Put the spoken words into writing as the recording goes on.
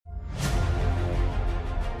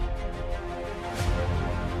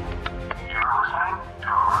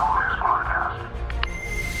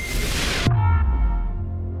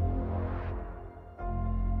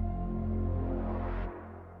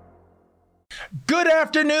Good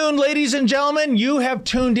afternoon, ladies and gentlemen. You have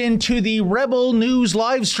tuned into the Rebel News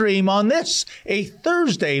live stream on this, a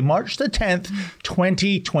Thursday, March the 10th,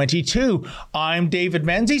 2022. I'm David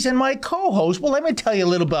Menzies, and my co-host, well, let me tell you a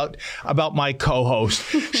little about my co-host.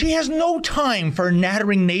 She has no time for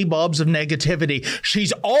nattering nabobs of negativity.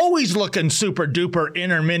 She's always looking super duper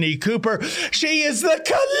in her Mini Cooper. She is the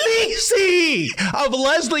Khaleesi of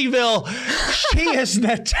Leslieville. She is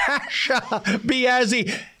Natasha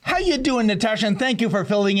Biazzi. How you doing, Natasha? And thank you for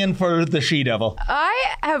filling in for the She-Devil.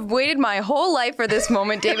 I have waited my whole life for this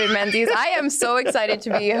moment, David Menzies. I am so excited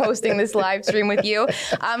to be hosting this live stream with you.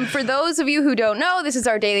 For those of you who don't know, this is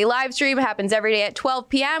our daily live stream. It happens every day at 12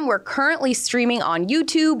 p.m. We're currently streaming on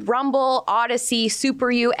YouTube, Rumble, Odyssey, Super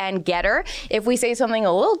U, and Getter. If we say something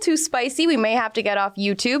a little too spicy, we may have to get off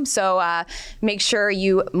YouTube. So make sure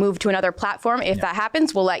you move to another platform. If that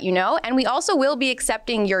happens, we'll let you know. And we also will be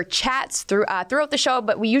accepting your chats throughout the show,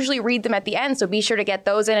 but we usually read them at the end, so be sure to get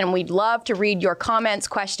those in, and we'd love to read your comments,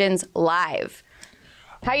 questions live.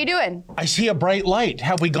 How you doing? I see a bright light.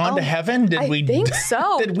 Have we gone to heaven? I think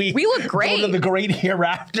so. Did we look great. Go to the great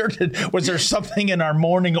hereafter? Was there something in our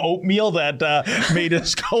morning oatmeal that made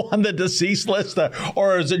us go on the deceased list?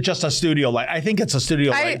 Or is it just a studio light? I think it's a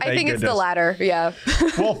studio light. I think it's the latter, yeah.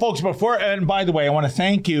 Well, folks, and by the way, I want to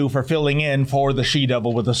thank you for filling in for the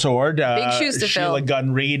She-Devil with a Sword. Big shoes to fill. Sheila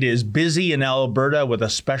Gunn Reid is busy in Alberta with a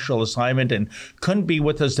special assignment and couldn't be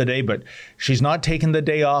with us today, but she's not taking the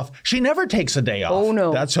day off. She never takes a day off. Oh,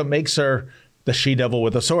 no. That's what makes her the She-Devil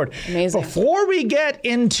with a Sword. Amazing. Before we get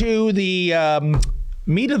into the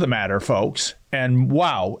meat of the matter, folks, and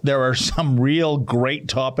wow, there are some real great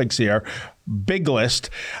topics here, big list,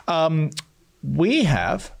 we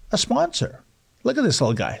have a sponsor. Look at this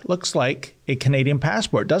little guy. Looks like a Canadian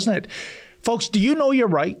passport, doesn't it? Folks, do you know your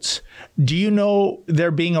rights? Do you know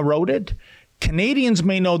they're being eroded? Canadians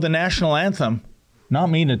may know the national anthem. Not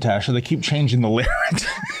me, Natasha. They keep changing the lyrics.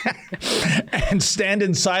 And stand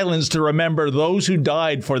in silence to remember those who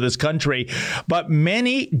died for this country. But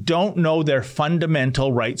many don't know their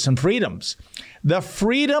fundamental rights and freedoms. The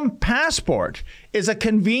Freedom Passport is a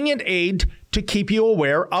convenient aid to keep you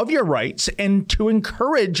aware of your rights and to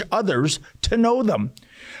encourage others to know them.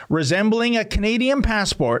 Resembling a Canadian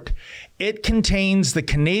passport, it contains the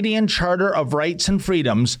Canadian Charter of Rights and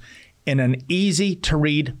Freedoms in an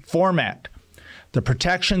easy-to-read format. The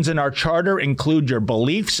protections in our charter include your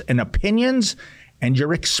beliefs and opinions and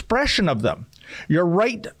your expression of them, your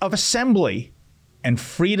right of assembly and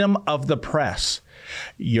freedom of the press.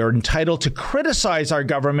 You're entitled to criticize our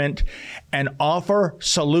government and offer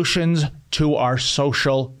solutions to our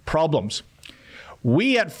social problems.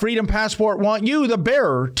 We at Freedom Passport want you, the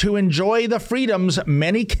bearer, to enjoy the freedoms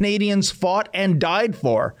many Canadians fought and died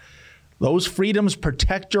for. Those freedoms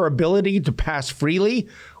protect your ability to pass freely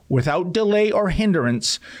without delay or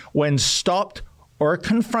hindrance when stopped or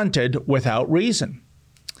confronted without reason.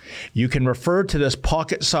 You can refer to this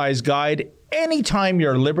pocket-sized guide anytime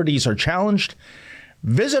your liberties are challenged.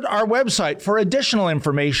 Visit our website for additional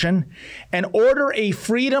information and order a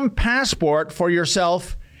Freedom Passport for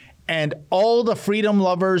yourself and all the freedom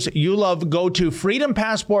lovers you love. Go to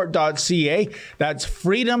freedompassport.ca. That's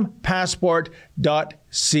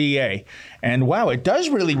freedompassport.ca. And wow, it does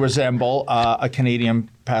really resemble a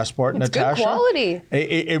Canadian passport, it's Natasha. Good quality.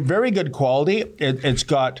 Very good quality. It's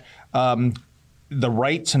got the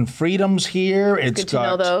rights and freedoms here. It's good to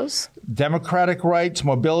know those. Democratic rights,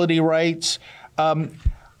 mobility rights. I'm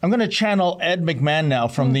going to channel Ed McMahon now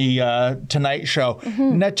from the Tonight Show.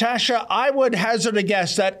 Mm-hmm. Natasha, I would hazard a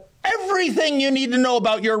guess that everything you need to know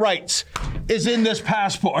about your rights is in this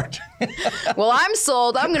passport. Well, I'm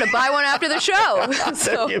sold. I'm going to buy one after the show.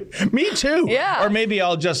 So. Me too. Yeah. Or maybe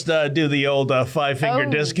I'll just do the old five-finger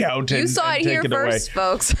discount. You saw it here first,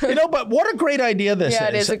 folks. But what a great idea this is. Yeah,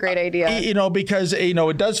 it is a great idea. Because,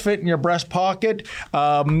 it does fit in your breast pocket,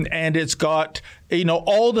 and it's got,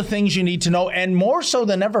 all the things you need to know, and more so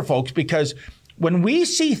than ever, folks, because when we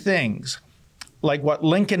see things like what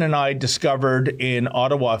Lincoln and I discovered in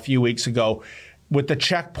Ottawa a few weeks ago with the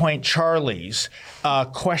Checkpoint Charlies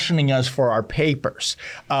questioning us for our papers,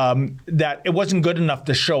 that it wasn't good enough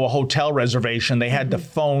to show a hotel reservation. They had to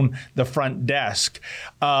phone the front desk.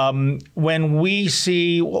 When we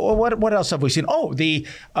see, what else have we seen? Oh, the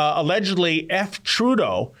allegedly F.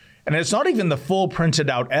 Trudeau, and it's not even the full printed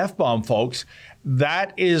out F-bomb, folks.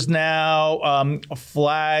 That is now a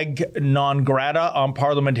flag non grata on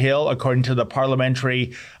Parliament Hill, according to the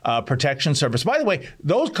Parliamentary Protection Service. By the way,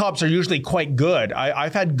 those cops are usually quite good.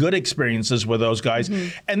 I've had good experiences with those guys.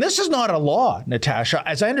 Mm-hmm. And this is not a law, Natasha.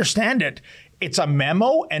 As I understand it, it's a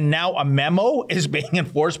memo, and now a memo is being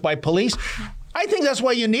enforced by police. I think that's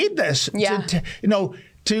why you need this. Yeah.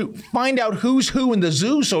 To find out who's who in the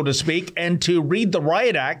zoo, so to speak, and to read the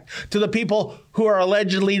Riot Act to the people who are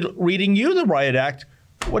allegedly reading you the Riot Act.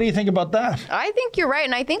 What do you think about that? I think you're right.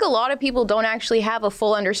 And I think a lot of people don't actually have a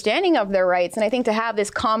full understanding of their rights. And I think to have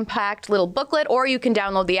this compact little booklet, or you can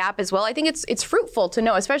download the app as well, I think it's fruitful to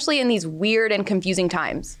know, especially in these weird and confusing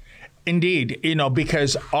times. Indeed,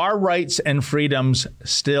 because our rights and freedoms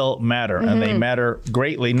still matter, and they matter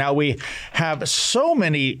greatly. Now, we have so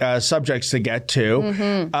many subjects to get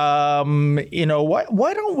to.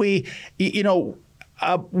 Why don't we,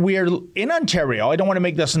 we're in Ontario. I don't want to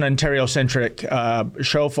make this an Ontario-centric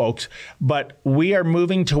show, folks, but we are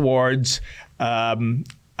moving towards a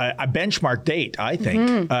benchmark date, I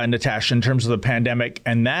think, Natasha, in terms of the pandemic,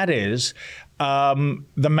 and that is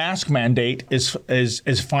the mask mandate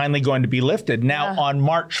is finally going to be lifted. Now, on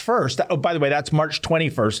March 1st, oh, by the way, that's March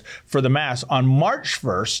 21st for the mask. On March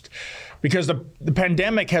 1st, because the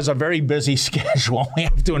pandemic has a very busy schedule, we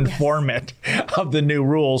have to inform it of the new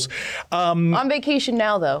rules. On vacation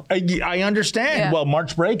now, though. I understand. Yeah. Well,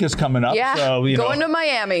 March break is coming up. Yeah, so, going to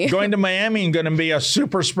Miami. Going to Miami and going to be a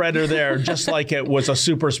super spreader there, just like it was a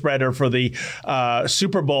super spreader for the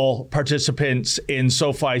Super Bowl participants in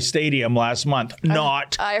SoFi Stadium last month.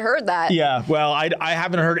 I heard that. Yeah, well, I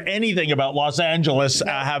haven't heard anything about Los Angeles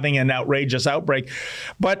having an outrageous outbreak.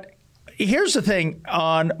 But here's the thing.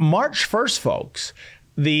 On March 1st, folks,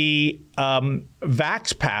 the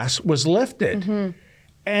Vax Pass was lifted.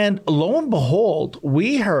 And lo and behold,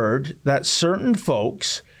 we heard that certain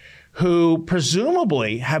folks who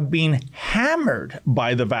presumably have been hammered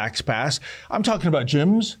by the Vax Pass, I'm talking about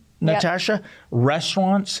gyms, Natasha,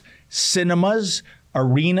 restaurants, cinemas,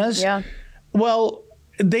 arenas. Yeah. Well,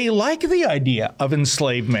 they like the idea of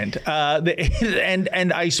enslavement.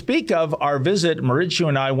 And I speak of our visit. Mauricio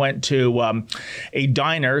and I went to a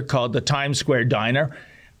diner called the Times Square Diner.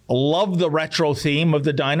 Love the retro theme of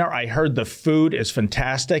the diner. I heard the food is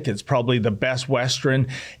fantastic. It's probably the best Western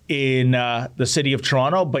in the city of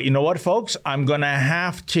Toronto. But you know what, folks? I'm going to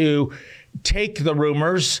have to take the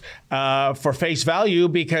rumors for face value,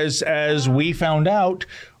 because as we found out,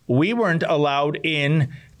 we weren't allowed in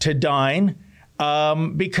to dine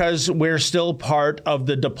because we're still part of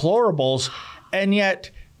the deplorables. And yet,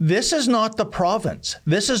 this is not the province.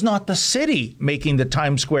 This is not the city making the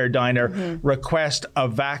Times Square Diner request a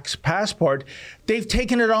Vax passport. They've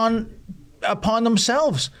taken it upon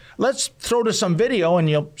themselves. Let's throw to some video and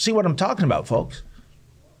you'll see what I'm talking about, folks.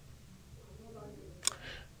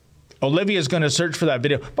 Olivia's going to search for that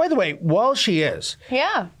video. By the way, while she is,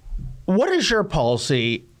 what is your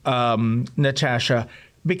policy, Natasha?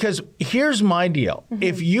 Because here's my deal.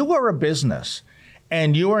 If you are a business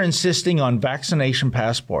and you are insisting on vaccination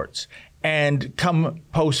passports, and come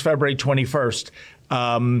post-February 21st,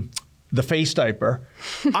 the face diaper,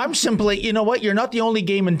 I'm simply, you know what? You're not the only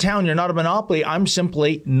game in town. You're not a monopoly. I'm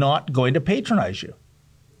simply not going to patronize you.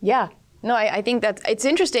 Yeah. No, I think that's, it's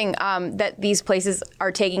interesting that these places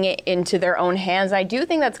are taking it into their own hands. I do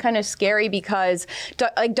think that's kind of scary because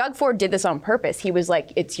Doug Ford did this on purpose. He was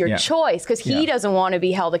like, it's your choice, because he doesn't want to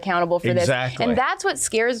be held accountable for this. And that's what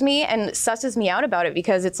scares me and susses me out about it,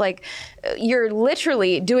 because it's like, you're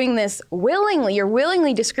literally doing this willingly. You're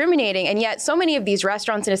willingly discriminating. And yet so many of these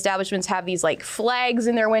restaurants and establishments have these like flags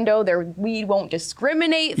in their window. We won't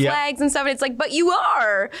discriminate flags and stuff. And it's like, but you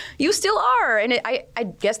are. You still are. And I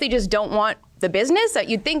guess they just don't want the business. That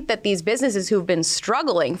you'd think that these businesses who've been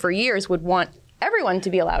struggling for years would want everyone to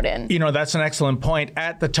be allowed in. You know, that's an excellent point.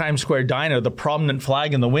 At the Times Square Diner, the prominent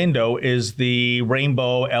flag in the window is the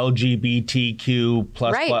rainbow LGBTQ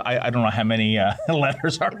plus. Right. Plus. I don't know how many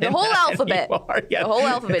letters are The in whole that alphabet. anymore. The whole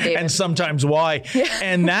alphabet, David. And sometimes Y.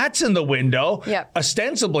 And that's in the window. Yep.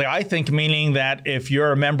 Ostensibly, I think, meaning that if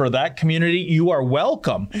you're a member of that community, you are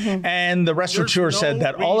welcome. Mm-hmm. And the restaurateur said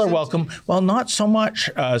that all are welcome. Well, not so much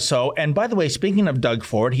so. And by the way, speaking of Doug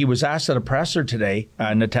Ford, he was asked at a presser today,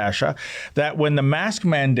 Natasha, that when the mask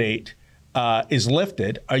mandate is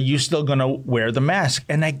lifted, are you still going to wear the mask?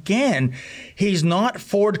 And again, he's not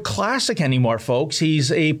Ford Classic anymore, folks.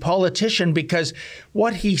 He's a politician, because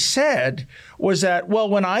what he said was that, well,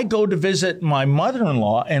 when I go to visit my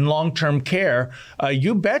mother-in-law in long-term care,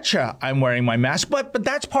 you betcha I'm wearing my mask. But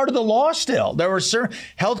that's part of the law still. There were certain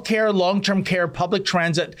healthcare, long-term care, public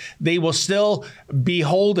transit, they will still be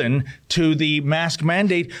beholden to the mask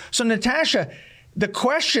mandate. So, Natasha, The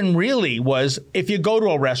question really was, if you go to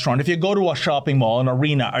a restaurant, if you go to a shopping mall, an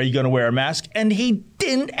arena, are you going to wear a mask? And he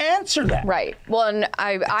didn't answer that. Right. Well, and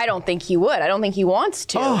I don't think he would. I don't think he wants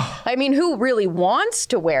to. Oh. I mean, who really wants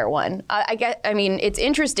to wear one? I mean, it's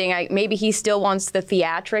interesting. Maybe he still wants the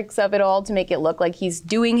theatrics of it all to make it look like he's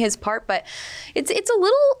doing his part, but it's a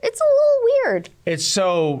little weird. It's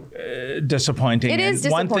so disappointing. It is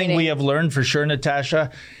disappointing. One thing we have learned for sure,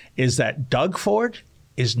 Natasha, is that Doug Ford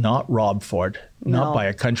is not Rob Ford. Not by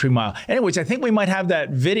a country mile. Anyways, I think we might have that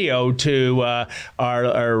video to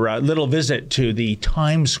our little visit to the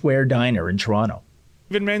Times Square Diner in Toronto.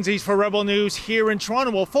 David Menzies for Rebel News here in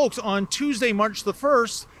Toronto. Well, folks, on Tuesday, March the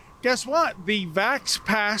 1st, guess what? The Vax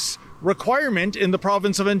Pass requirement in the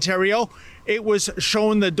province of Ontario, it was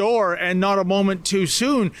shown the door and not a moment too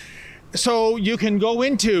soon. So you can go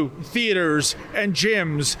into theaters and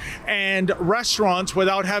gyms and restaurants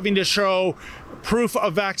without having to show proof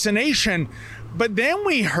of vaccination. But then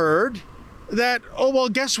we heard that, oh, well,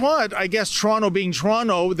 guess what? I guess Toronto being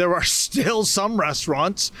Toronto, there are still some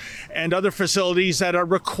restaurants and other facilities that are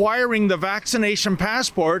requiring the vaccination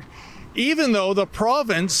passport, even though the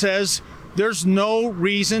province says there's no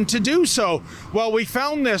reason to do so. Well, we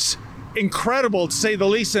found this incredible, to say the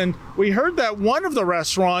least, and we heard that one of the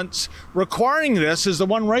restaurants requiring this is the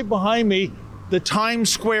one right behind me, the Times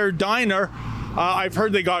Square Diner. I've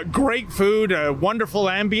heard they got great food, a wonderful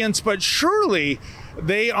ambience, but surely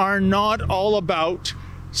they are not all about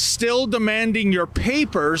still demanding your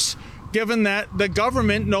papers, given that the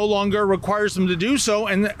government no longer requires them to do so,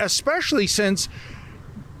 and especially since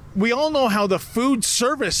we all know how the food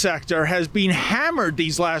service sector has been hammered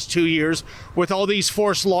these last 2 years with all these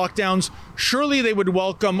forced lockdowns. Surely they would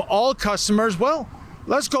welcome all customers. Well,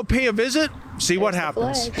 let's go pay a visit, see what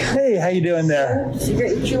happens. Hey, how you doing there? You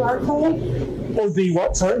got your QR code? Oh, the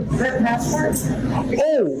what, sorry? The passport?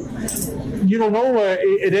 Oh, you don't know,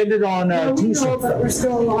 it ended on Tuesday. No, but we're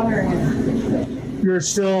still honoring it. You're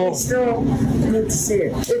still... We still need to see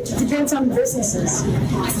it. It depends on businesses.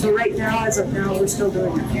 So right now, as of now, we're still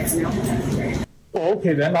doing it. You know? Oh,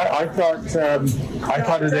 okay, then I thought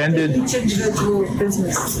it ended... Each individual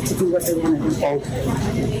business to do what they want to do.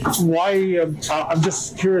 Okay. Why, I'm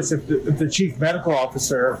just curious if the chief medical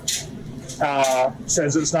officer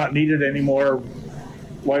says it's not needed anymore,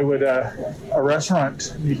 why would a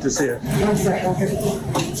restaurant need to see it?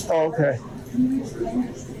 Oh, okay.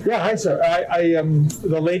 Yeah, hi, sir.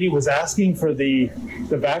 The lady was asking for the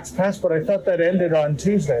Vax Pass, but I thought that ended on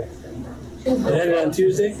Tuesday. It ended on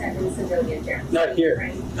Tuesday? Not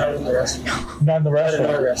here. Not in the restaurant. Not in the restaurant? Not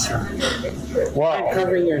in our restaurant. Wow. I'm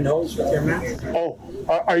covering your nose with your mask. Oh,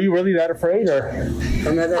 are you really that afraid, or?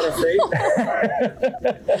 I'm not that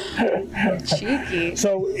afraid. Cheeky.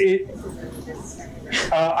 So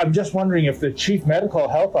I'm just wondering, if the chief medical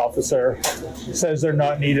health officer says they're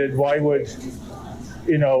not needed, why would,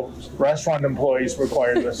 restaurant employees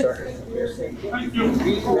require this, sir?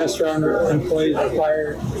 Restaurant employees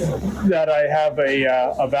require that I have a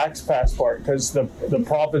Vax passport, because the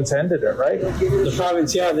province ended it, right? The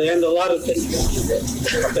province, yeah, they end a lot of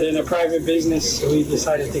things. But in a private business, we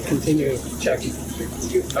decided to continue checking.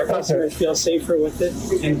 Our customers feel safer with it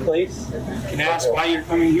in place. Can I ask why you're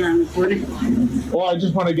coming here and recording? Well, I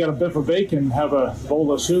just want to get a bit of bacon, have a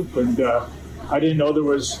bowl of soup, and I didn't know there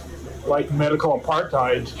was like medical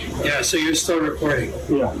apartheid. Yeah, so you're still recording.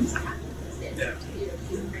 Yeah.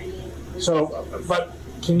 So, but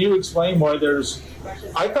can you explain why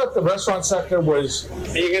I thought the restaurant sector was...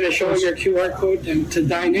 Are you going to show your QR code to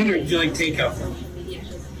dine in, or do you like takeout?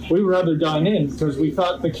 We would rather dine in, because we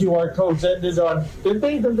thought the QR codes ended on... Did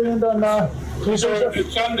they end on Tuesday?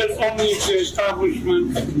 It's ended only if the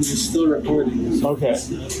establishment is still recording. Okay.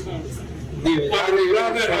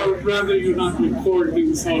 I would rather you not record me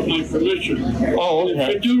without my permission. Oh,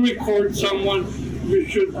 okay. If you do record someone, you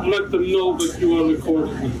should let them know that you are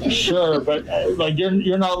recording. Sure, but like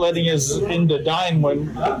you're not letting us in to dine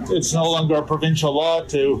when it's no longer a provincial law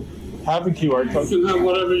to have a QR code. You can have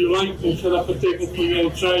whatever you like. You set up a table for you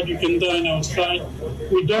outside. You can dine outside.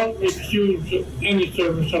 We don't refuse any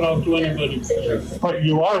service at all to anybody. But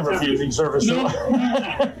you are refusing service. No,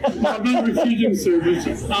 I'm not refusing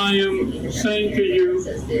service. I am saying to you,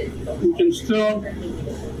 we can still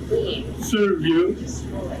serve you.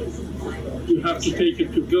 You have to take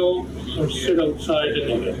it to go or sit outside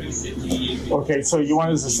anyway. Okay, so you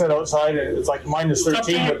want us to sit outside and it's like minus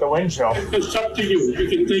 13 with the wind chill. It's up to you. You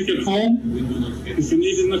can take it home. You can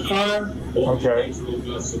eat in the car. Okay.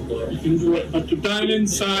 You can do it. But to dine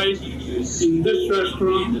inside, in this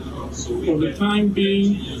restaurant, for the time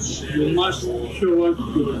being, you must show us your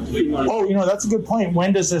QR. Oh, that's a good point.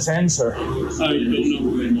 When does this end, sir? I don't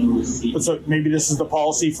know. So maybe this is the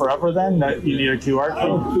policy forever then, that you need a QR I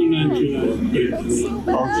code? couldn't answer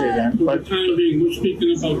that. Okay then. For But the time being, we're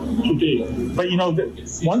speaking about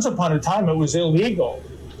today. once upon a time it was illegal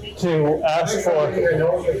to ask for.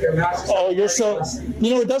 Oh, you're so.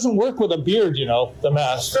 It doesn't work with a beard. The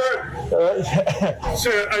mask.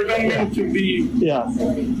 Sir, I don't mean to be Yeah.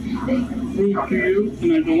 rude to you,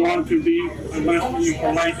 and I don't want to be. I'm asking you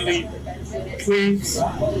politely. Please show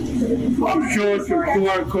us your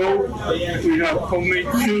QR code. We have homemade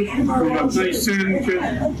soup. We have nice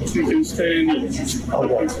sandwiches. You can stay and eat. If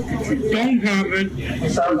you don't have it,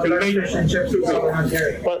 you can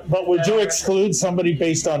make But would you exclude somebody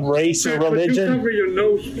based on race or Could you religion? cover your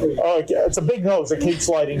nose, please? Oh, okay. It's a big nose. It keeps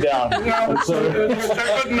sliding down. No, it's a good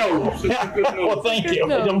nose. It's a good nose. Well, thank you.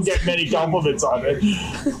 I don't get many compliments on it.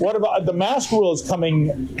 What about the mask rule is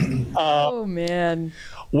coming? Oh, man.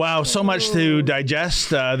 Wow, so much to digest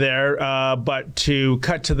there. But to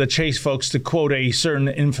cut to the chase, folks, to quote a certain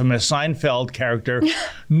infamous Seinfeld character,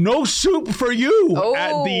 no soup for you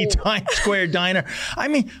at the Times Square Diner. I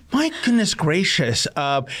mean, my goodness gracious.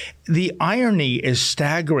 The irony is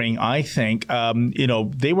staggering, I think.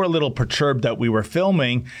 They were a little perturbed that we were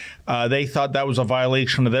filming. They thought that was a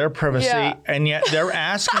violation of their privacy, and yet they're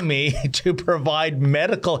asking me to provide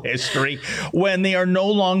medical history when they are no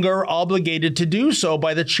longer obligated to do so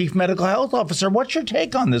by the chief medical health officer. What's your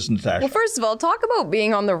take on this, Natasha? Well, first of all, talk about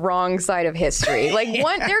being on the wrong side of history. Like, they're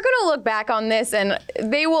going to look back on this and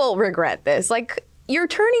they will regret this. Like, you're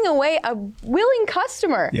turning away a willing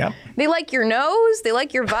customer. Yep. They like your nose. They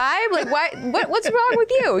like your vibe. Like, what's wrong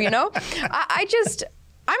with you?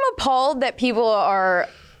 I'm appalled that people are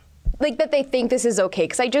like, that they think this is okay,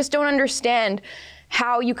 because I just don't understand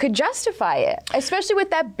how you could justify it, especially with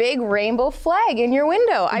that big rainbow flag in your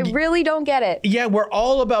window. I really don't get it. Yeah, we're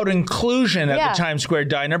all about inclusion at the Times Square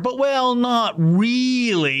Diner, but not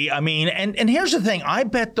really. I mean, and here's the thing. I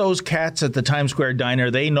bet those cats at the Times Square Diner,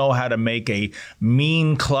 they know how to make a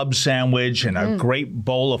mean club sandwich and a great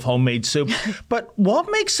bowl of homemade soup. But what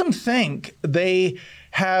makes them think they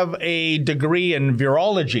have a degree in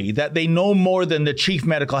virology, that they know more than the chief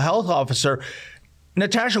medical health officer?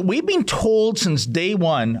 Natasha, we've been told since day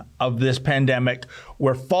one of this pandemic,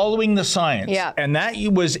 we're following the science. Yeah. And that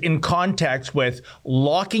was in context with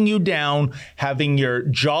locking you down, having your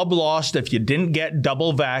job lost if you didn't get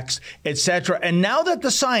double vaxxed, etc. And now that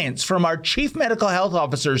the science from our chief medical health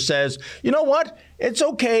officer says, you know what? It's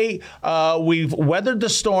okay. We've weathered the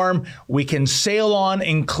storm. We can sail on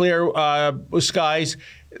in clear skies.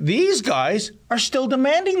 These guys are still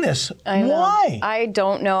demanding this. Why? I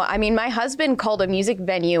don't know. I mean, my husband called a music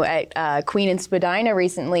venue at Queen and Spadina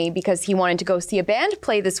recently because he wanted to go see a band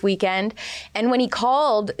play this weekend. And when he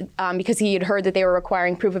called, because he had heard that they were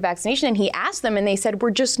requiring proof of vaccination, and he asked them, and they said,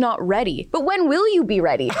 we're just not ready. But when will you be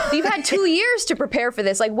ready? You've had 2 years to prepare for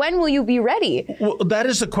this. Like, when will you be ready? Well, that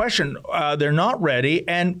is the question. They're not ready.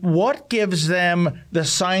 And what gives them the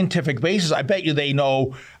scientific basis? I bet you they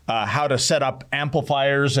know how to set up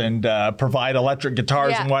amplifiers and provide electric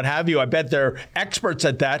guitars and what have you. I bet they're experts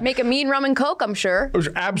at that. Make a mean rum and Coke, I'm sure.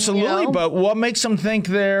 Absolutely. But what makes them think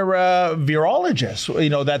they're virologists,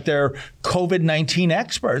 that they're COVID-19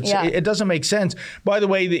 experts? Yeah. It doesn't make sense. By the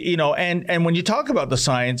way, and when you talk about the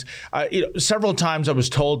science, several times I was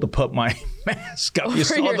told to put my mask up. You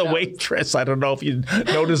saw the waitress. I don't know if you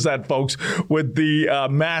noticed that, folks, with the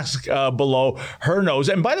mask below her nose.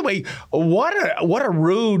 And by the way, what a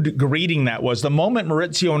rude greeting that was. The moment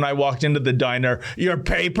Maurizio and I walked into the diner, your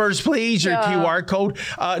papers, please, your QR code.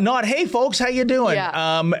 Not, hey, folks, how you doing?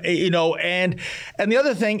 Yeah. And the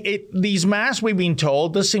other thing, these masks, we've been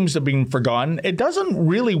told, this seems to have been forgotten. It doesn't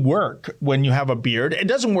really work when you have a beard. It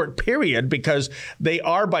doesn't work, period, because they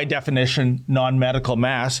are, by definition, non-medical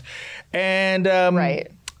masks. And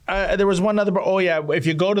there was one other. If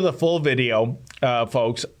you go to the full video,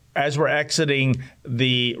 folks, as we're exiting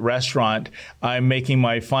the restaurant, I'm making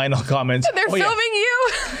my final comments. They're filming you?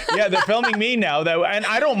 Yeah, they're filming me now, and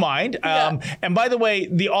I don't mind. And by the way,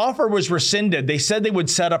 the offer was rescinded. They said they would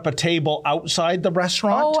set up a table outside the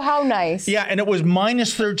restaurant. Oh, how nice. Yeah, and it was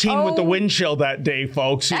minus 13 with the wind chill that day,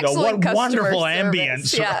 folks. Excellent what wonderful customer ambience,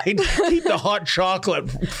 service. Yeah. right? Keep the hot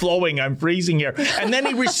chocolate flowing. I'm freezing here. And then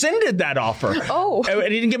he rescinded that offer. Oh.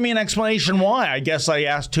 And he didn't give me an explanation why. I guess I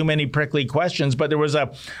asked too many prickly questions, but there was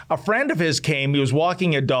a a friend of his came. He was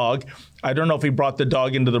walking a dog. I don't know if he brought the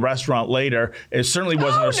dog into the restaurant later. It certainly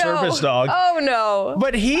wasn't a service dog. Oh, no.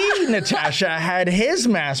 But he, Natasha, had his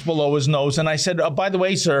mask below his nose. And I said, oh, by the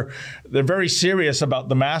way, sir, they're very serious about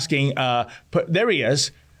the masking. There he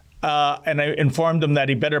is. And I informed him that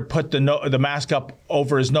he better put the mask up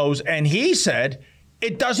over his nose. And he said,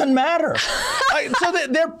 it doesn't matter. So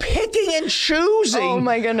they're picking and choosing. Oh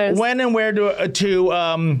my goodness. When and where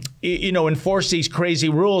to enforce these crazy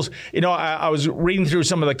rules. I was reading through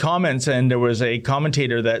some of the comments, and there was a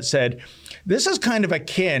commentator that said, this is kind of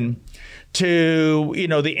akin to,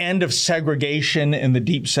 the end of segregation in the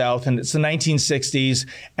Deep South, and it's the 1960s,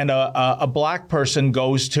 and a black person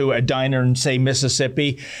goes to a diner in, say,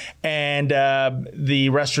 Mississippi, and the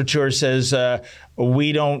restaurateur says,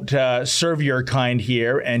 we don't serve your kind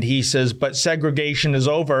here. And he says, but segregation is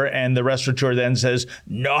over. And the restaurateur then says,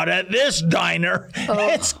 not at this diner. Oh.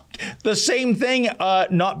 It's the same thing,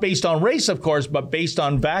 not based on race, of course, but based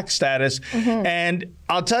on vax status. Mm-hmm. And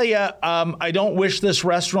I'll tell you, I don't wish this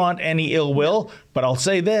restaurant any ill will, but I'll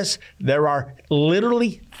say this. There are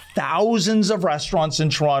literally thousands of restaurants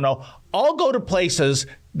in Toronto. I'll go to places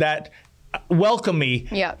that welcome me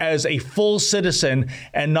as a full citizen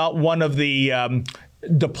and not one of the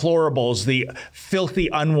deplorables, the filthy,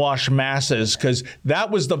 unwashed masses, because that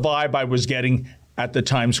was the vibe I was getting at the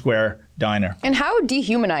Times Square diner. And how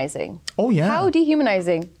dehumanizing. Oh, yeah. How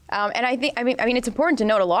dehumanizing. And I mean, it's important to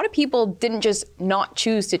note a lot of people didn't just not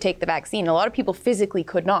choose to take the vaccine. A lot of people physically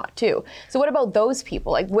could not, too. So what about those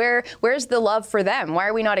people? Like, where's the love for them? Why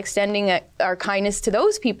are we not extending our kindness to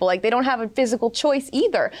those people? Like, they don't have a physical choice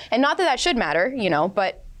either. And not that that should matter,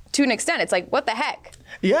 but to an extent, it's like, what the heck?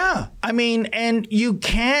 Yeah. I mean, and you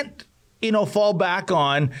can't, fall back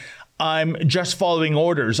on, I'm just following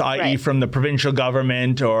orders, i.e. from the provincial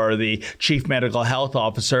government or the chief medical health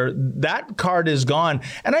officer. That card is gone.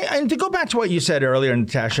 And to go back to what you said earlier,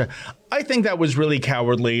 Natasha, I think that was really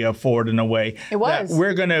cowardly of Ford in a way. It was. That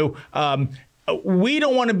we're going to... we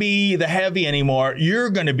don't want to be the heavy anymore. You're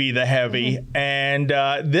going to be the heavy. Mm-hmm.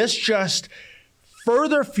 And this just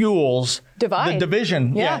further fuels the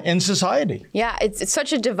division in society. Yeah, it's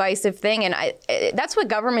such a divisive thing. And that's what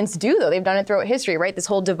governments do, though. They've done it throughout history, right? This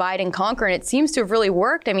whole divide and conquer. And it seems to have really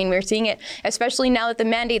worked. I mean, we're seeing it, especially now that the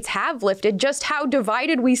mandates have lifted, just how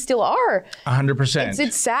divided we still are. 100%.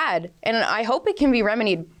 It's sad. And I hope it can be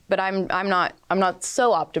remedied. But I'm not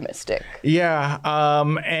so optimistic. Yeah.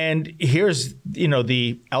 And here's,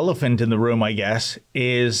 the elephant in the room, I guess,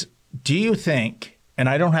 is do you think, and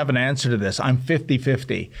I don't have an answer to this, I'm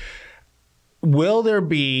 50-50, will there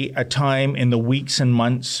be a time in the weeks and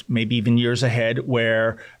months, maybe even years ahead,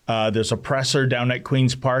 where there's a presser down at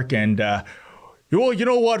Queen's Park and, well, you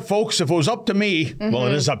know what, folks, if it was up to me, well,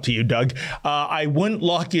 it is up to you, Doug, I wouldn't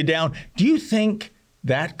lock you down. Do you think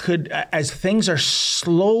that could, as things are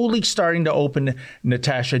slowly starting to open,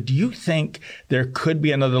 Natasha, do you think there could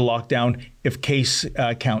be another lockdown if case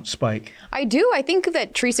counts spike? I do. I think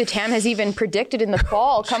that Theresa Tam has even predicted in the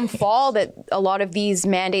fall, come fall, that a lot of these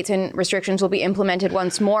mandates and restrictions will be implemented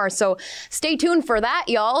once more. So stay tuned for that,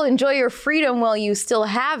 y'all. Enjoy your freedom while you still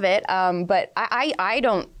have it. But I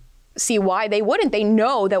don't see why they wouldn't. They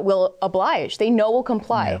know that we'll oblige. They know we'll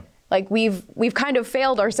comply. Yeah. Like we've kind of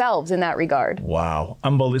failed ourselves in that regard. Wow.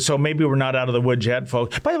 Unbelievable. So maybe we're not out of the woods yet,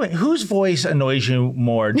 folks. By the way, whose voice annoys you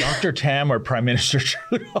more, Dr. Tam or Prime Minister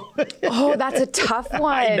Trudeau? Oh, that's a tough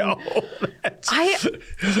one. I know.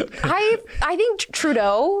 I think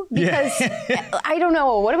Trudeau, because I don't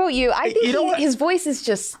know. What about you? I think his voice is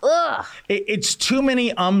just, ugh. It's too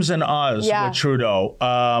many ums and ahs with Trudeau,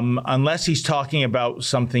 unless he's talking about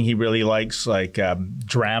something he really likes, like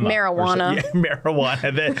drama. Marijuana.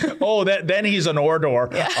 Marijuana. Then he's an orator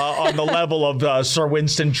on the level of Sir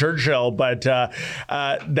Winston Churchill. But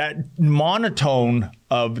that monotone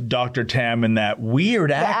of Dr. Tam and that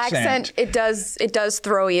weird accent. It does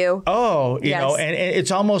throw you. Oh, you know, and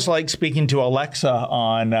it's almost like speaking to Alexa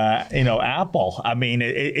on, Apple. I mean,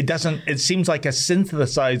 it seems like a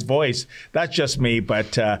synthesized voice. That's just me,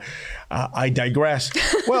 but I digress.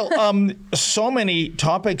 Well, so many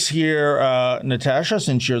topics here, Natasha,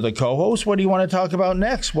 since you're the co-host. What do you want to talk about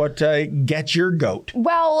next? What gets your goat?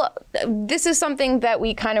 Well, this is something that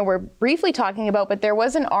we kind of were briefly talking about, but there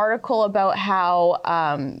was an article about how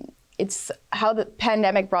it's how the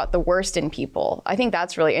pandemic brought the worst in people. I think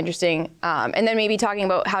that's really interesting. And then maybe talking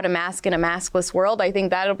about how to mask in a maskless world. I think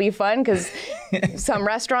that'll be fun because some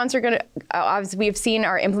restaurants are going to, obviously we've seen,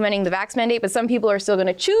 are implementing the vax mandate, but some people are still going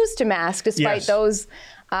to choose to mask despite those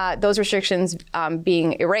restrictions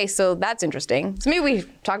being erased. So that's interesting. So maybe we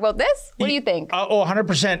talk about this. What do you think?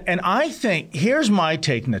 100%. And I think, here's my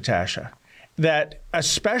take, Natasha. that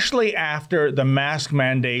especially after the mask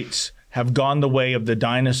mandates have gone the way of the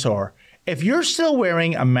dinosaur, if you're still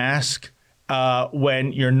wearing a mask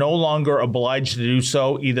when you're no longer obliged to do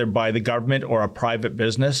so, either by the government or a private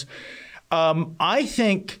business, I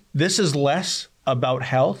think this is less about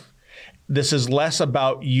health. This is less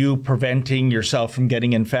about you preventing yourself from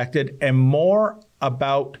getting infected and more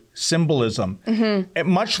about symbolism. And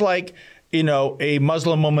much like, a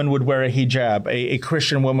Muslim woman would wear a hijab, a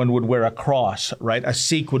Christian woman would wear a cross, right? A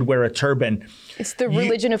Sikh would wear a turban. It's the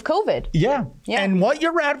religion of COVID. Yeah. And what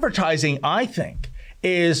you're advertising, I think,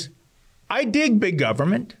 is I dig big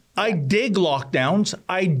government. I dig lockdowns.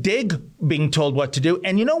 I dig being told what to do.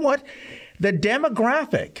 And you know what? The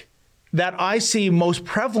demographic that I see most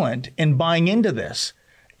prevalent in buying into this,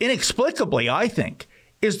 inexplicably, I think,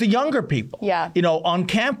 is the younger people. Yeah. On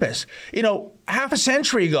campus. Half a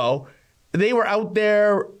century ago, they were out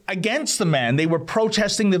there against the man. They were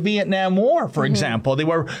protesting the Vietnam War, for example. They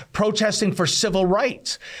were protesting for civil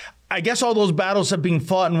rights. I guess all those battles have been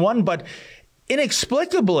fought and won, but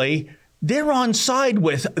inexplicably, they're on side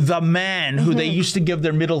with the man who they used to give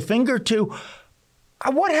their middle finger to.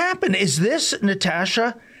 What happened? Is this,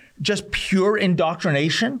 Natasha, just pure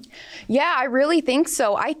indoctrination? Yeah, I really think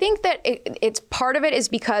so. I think that it's part of it is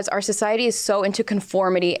because our society is so into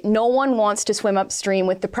conformity. No one wants to swim upstream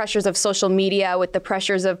with the pressures of social media, with the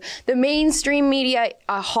pressures of the mainstream media,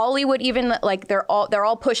 Hollywood even, like they're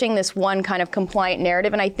all pushing this one kind of compliant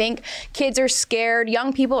narrative. And I think kids are scared,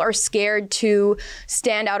 young people are scared to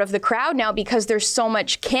stand out of the crowd now because there's so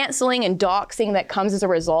much canceling and doxing that comes as a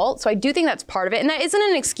result. So I do think that's part of it. And that isn't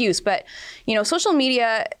an excuse, but social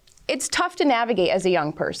media, it's tough to navigate as a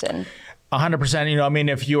young person. 100%.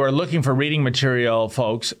 If you are looking for reading material,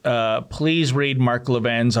 folks, please read Mark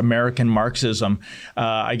Levin's American Marxism.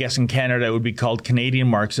 I guess in Canada it would be called Canadian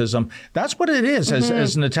Marxism. That's what it is,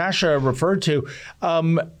 as Natasha referred to.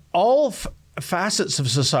 All facets of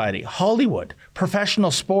society, Hollywood,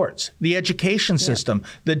 professional sports, the education system,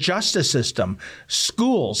 the justice system,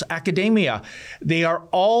 schools, academia, they are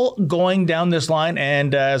all going down this line.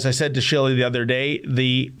 And as I said to Shilly the other day,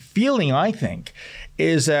 the feeling, I think,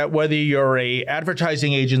 is that whether you're a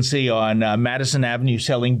advertising agency on Madison Avenue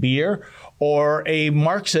selling beer or a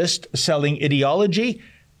Marxist selling ideology,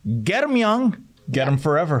 get them young, get them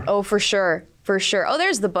forever. Oh, for sure. For sure. Oh,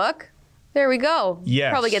 there's the book. There we go. Yes.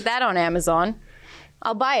 Probably get that on Amazon.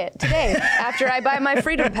 I'll buy it today after I buy my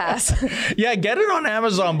Freedom Pass. Yeah, get it on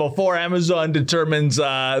Amazon before Amazon determines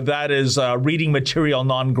that is reading material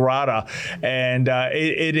non grata. And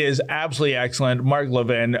it is absolutely excellent. Mark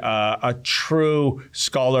Levin, a true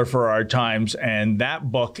scholar for our times. And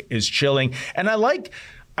that book is chilling. And I like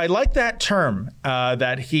that term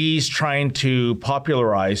that he's trying to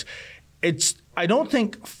popularize. I don't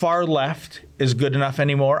think far left is good enough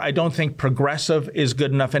anymore. I don't think progressive is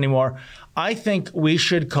good enough anymore. I think we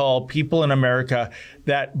should call people in America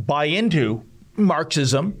that buy into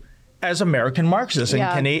Marxism as American Marxists.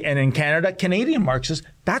 Yeah. And in Canada, Canadian Marxists.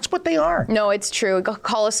 That's what they are. No, it's true.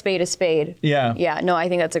 Call a spade a spade. Yeah. Yeah, no, I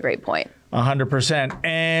think that's a great point. 100%.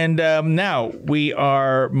 And now we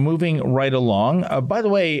are moving right along. By the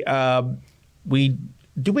way,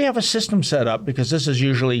 do we have a system set up? Because this is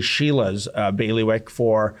usually Sheila's bailiwick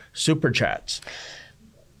for Super Chats.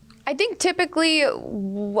 I think typically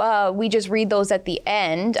we just read those at the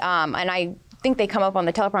end, and I think they come up on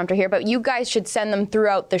the teleprompter here, but you guys should send them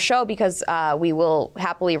throughout the show because we will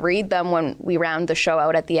happily read them when we round the show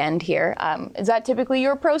out at the end here. Is that typically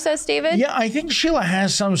your process, David? Yeah, I think Sheila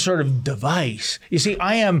has some sort of device. You see,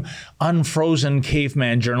 I am unfrozen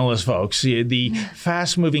caveman journalist, folks. The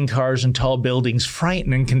fast-moving cars and tall buildings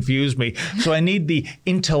frighten and confuse me, so I need the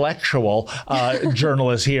intellectual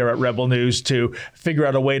journalist here at Rebel News to figure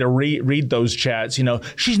out a way to read those chats.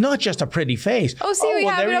 She's not just a pretty face. Oh, see, we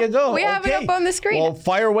have it up. We have it up on the screen. Well,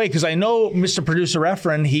 fire away, because I know Mr. Producer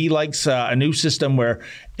Efren, he likes a new system where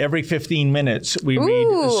every 15 minutes we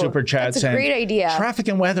read Super Chats. That's a great idea. Traffic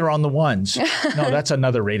and weather on the ones. No, that's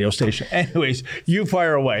another radio station. Anyways, you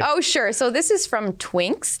fire away. Oh, sure. So this is from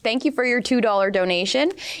Twinks. Thank you for your $2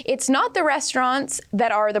 donation. It's not the restaurants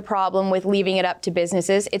that are the problem with leaving it up to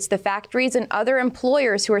businesses. It's the factories and other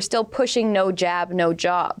employers who are still pushing no jab, no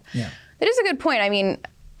job. Yeah. That is a good point. I mean,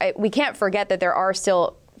 we can't forget that there are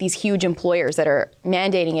still these huge employers that are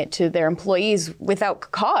mandating it to their employees without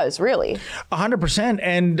cause, really. 100%.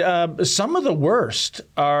 And some of the worst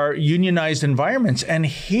are unionized environments. And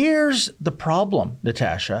here's the problem,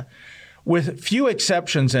 Natasha. with few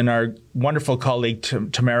exceptions, and our wonderful colleague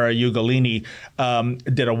Tamara Ugolini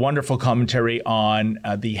did a wonderful commentary on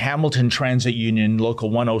the Hamilton Transit Union, Local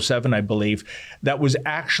 107, I believe, that was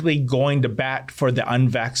actually going to bat for the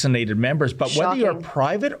unvaccinated members. But whether you're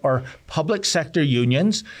private or public sector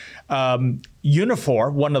unions,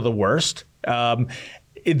 Unifor, one of the worst,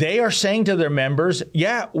 they are saying to their members,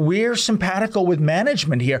 yeah, we're simpatico with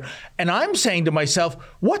management here. And I'm saying to myself,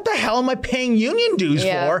 what the hell am I paying union dues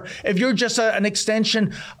for if you're just an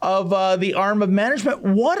extension of the arm of management?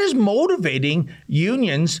 What is motivating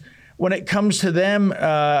unions when it comes to them,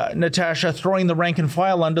 Natasha, throwing the rank and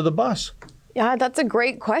file under the bus? Yeah, that's a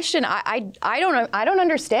great question. I don't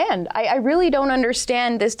understand. I really don't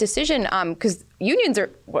understand this decision because unions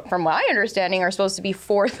are, from my understanding, are supposed to be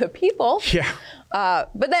for the people. Yeah.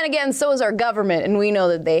 But then again, so is our government, and we know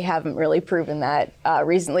that they haven't really proven that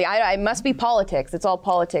recently. It must be politics. It's all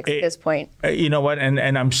politics at this point. You know what?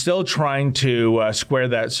 And I'm still trying to square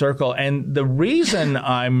that circle. And the reason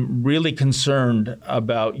I'm really concerned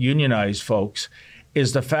about unionized folks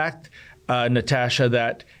is the fact, Natasha,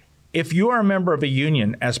 that if you are a member of a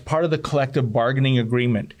union as part of the collective bargaining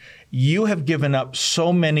agreement, you have given up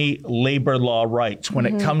so many labor law rights when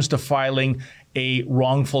it comes to filing a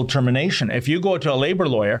wrongful termination. If you go to a labor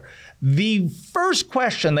lawyer, the first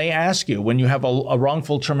question they ask you when you have a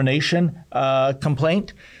wrongful termination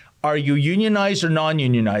complaint, are you unionized or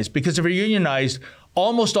non-unionized? Because if you're unionized,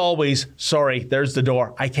 almost always, sorry, there's the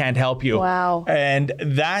door. I can't help you. Wow. And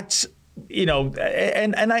that's, you know,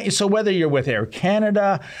 so whether you're with Air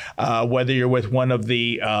Canada, whether you're with one of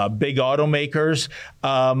the big automakers,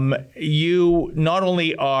 you not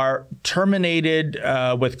only are terminated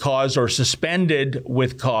with cause or suspended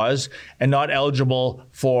with cause and not eligible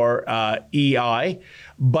for EI,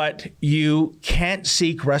 but you can't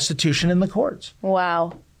seek restitution in the courts.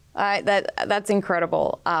 Wow. That's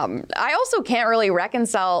incredible. I also can't really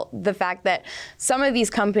reconcile the fact that some of these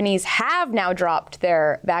companies have now dropped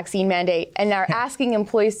their vaccine mandate and are asking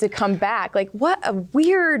employees to come back. Like, what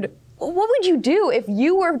would you do if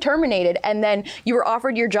you were terminated and then you were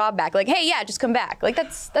offered your job back? Like, hey, yeah, just come back. Like,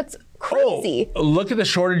 that's crazy. Oh, look at the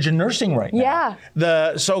shortage in nursing right now. Yeah.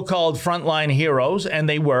 The so-called frontline heroes, and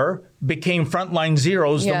they became frontline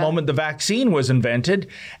zeros the moment the vaccine was invented.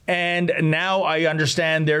 And now I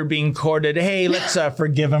understand they're being courted, hey, let's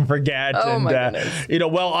forgive and forget. Oh, and, my goodness. You know,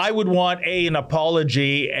 well, I would want an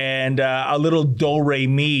apology and a little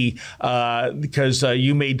do-re-mi because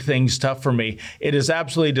you made things tough for me. It is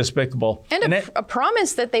absolutely despicable. And a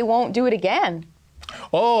promise that they won't do it again.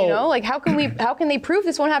 Oh, you know, like how can they prove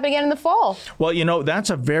this won't happen again in the fall? Well, you know, that's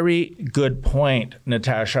a very good point,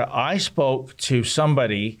 Natasha. I spoke to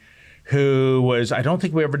somebody who was, I don't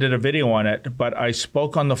think we ever did a video on it, but I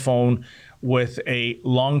spoke on the phone with a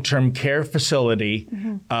long-term care facility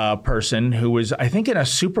person who was, I think, in a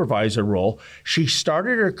supervisor role. She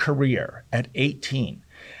started her career at 18.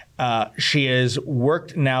 She has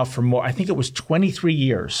worked now for more, I think it was 23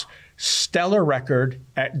 years. Stellar record,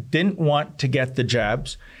 didn't want to get the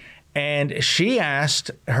jabs. And she asked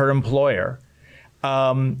her employer,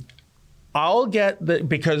 I'll get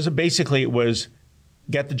because basically it was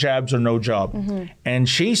get the jabs or no job. And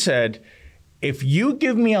she said, if you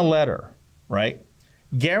give me a letter, right,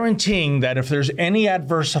 guaranteeing that if there's any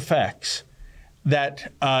adverse effects,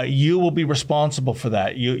 that you will be responsible for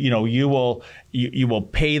that. You will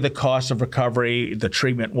pay the cost of recovery, the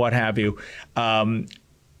treatment, what have you.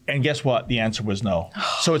 And guess what? The answer was no.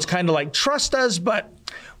 So it's kind of like, trust us, but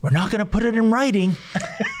we're not going to put it in writing.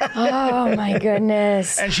 Oh, my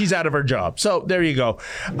goodness. And she's out of her job. So there you go.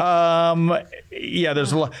 Yeah,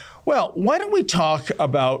 there's a lot. Well, why don't we talk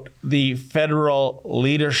about the federal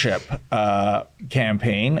leadership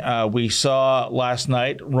campaign? We saw last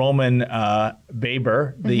night Roman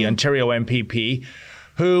Baber, the Ontario MPP,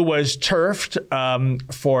 who was turfed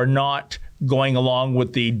for not going along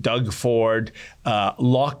with the Doug Ford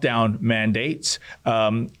lockdown mandates.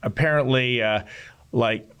 Apparently,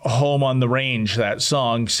 like Home on the Range, that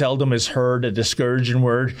song, seldom is heard a discouraging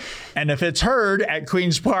word. And if it's heard at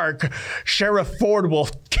Queen's Park, Sheriff Ford will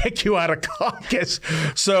kick you out of caucus.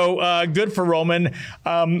 So good for Roman.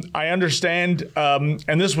 I understand,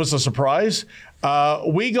 and this was a surprise,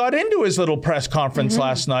 we got into his little press conference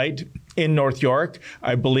last night in North York.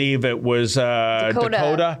 I believe it was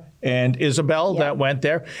Dakota and Isabel that went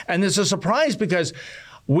there. And it's a surprise because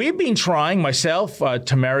we've been trying, myself,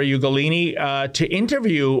 Tamara Ugolini, to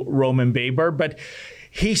interview Roman Baber, but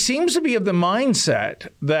he seems to be of the mindset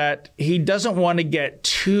that he doesn't want to get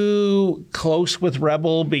too close with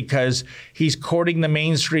Rebel because he's courting the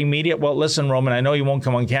mainstream media? Well, listen, Roman, I know you won't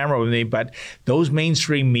come on camera with me, but those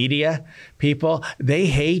mainstream media people, they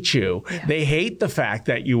hate you. Yeah. They hate the fact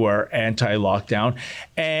that you are anti-lockdown.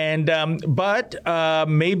 And but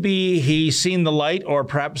maybe he's seen the light, or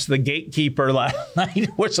perhaps the gatekeeper last night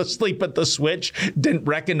was asleep at the switch, didn't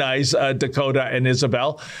recognize Dakota and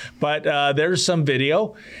Isabel. But there's some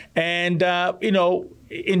video. And,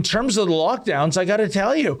 in terms of the lockdowns, I got to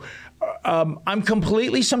tell you, I'm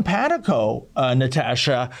completely simpatico,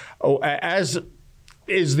 Natasha, as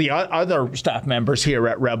is the other staff members here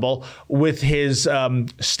at Rebel, with his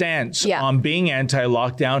stance on being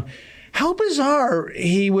anti-lockdown. How bizarre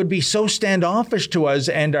he would be so standoffish to us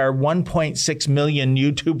and our 1.6 million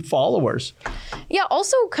YouTube followers. Yeah,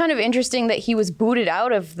 also kind of interesting that he was booted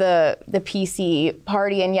out of the PC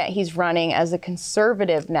party, and yet he's running as a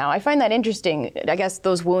conservative now. I find that interesting. I guess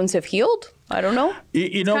those wounds have healed. I don't know.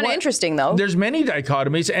 You know, kind of interesting, though. There's many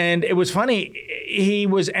dichotomies, and it was funny. He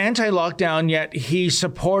was anti-lockdown, yet he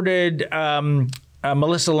supported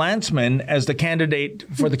Melissa Lantsman as the candidate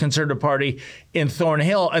for the Conservative Party in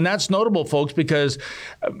Thornhill. And that's notable, folks, because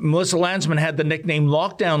Melissa Lantsman had the nickname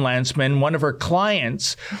Lockdown Lantsman. One of her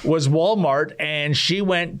clients was Walmart, and she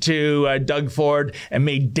went to Doug Ford and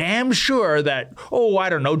made damn sure that,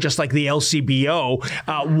 just like the LCBO,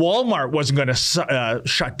 Walmart wasn't going to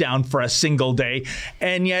shut down for a single day.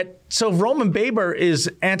 And yet, so Roman Baber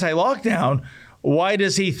is anti-lockdown. Why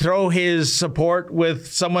does he throw his support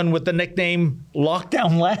with someone with the nickname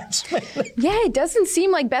Lockdown Lantsman? Yeah, it doesn't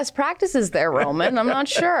seem like best practices there, Roman. I'm not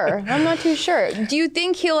sure. I'm not too sure. Do you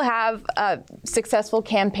think he'll have a successful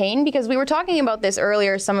campaign? Because we were talking about this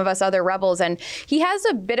earlier, some of us other Rebels, and he has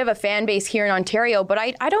a bit of a fan base here in Ontario, but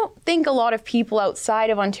I don't think a lot of people outside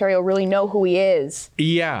of Ontario really know who he is.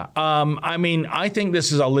 Yeah. I think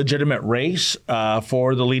this is a legitimate race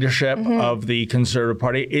for the leadership of the Conservative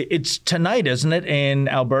Party. It's tonight, isn't it, in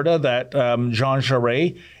Alberta, that Jean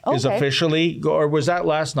Charest is officially, or was that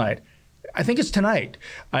last night? I think it's tonight.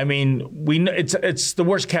 I mean, we know it's the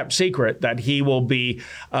worst kept secret that he will be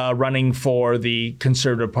running for the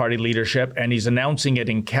Conservative Party leadership, and he's announcing it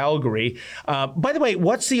in Calgary. By the way,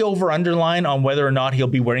 what's the over-underline on whether or not he'll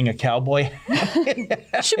be wearing a cowboy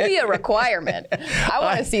hat? Should be a requirement. I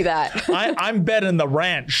want to see that. I'm betting the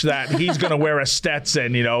ranch that he's going to wear a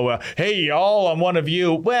Stetson, hey, y'all, I'm one of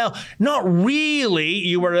you. Well, not really.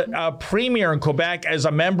 You were a premier in Quebec as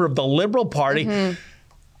a member of the Liberal Party.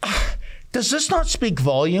 Does this not speak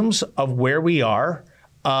volumes of where we are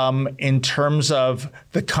in terms of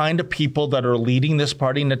the kind of people that are leading this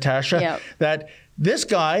party, Natasha? Yep. That this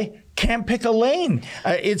guy can't pick a lane.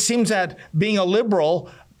 It seems that being a Liberal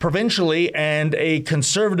provincially and a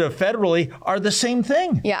Conservative federally are the same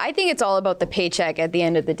thing. Yeah, I think it's all about the paycheck at the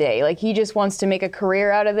end of the day. Like, he just wants to make a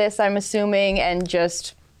career out of this, I'm assuming, and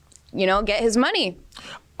just, get his money.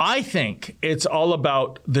 I think it's all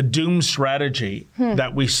about the doom strategy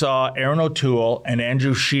that we saw Aaron O'Toole and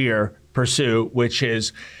Andrew Scheer pursue, which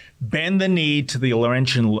is bend the knee to the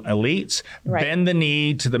Laurentian elites, bend the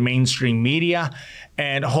knee to the mainstream media,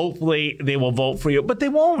 and hopefully they will vote for you. But they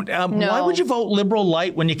won't. No. Why would you vote Liberal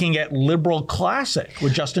Light when you can get Liberal Classic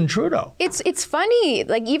with Justin Trudeau? It's funny,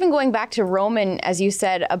 like even going back to Roman, as you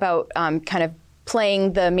said, about kind of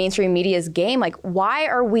playing the mainstream media's game. Like, why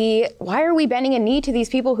are we bending a knee to these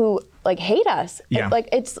people who hate us? Yeah.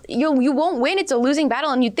 It's you won't win. It's a losing battle.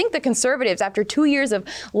 And you'd think the Conservatives, after 2 years of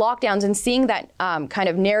lockdowns and seeing that kind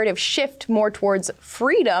of narrative shift more towards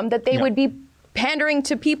freedom, that they would be pandering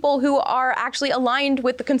to people who are actually aligned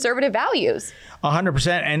with the Conservative values. 100%.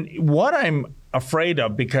 And what I'm afraid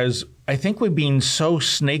of, because I think we've been so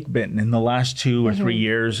snake bitten in the last 2 or 3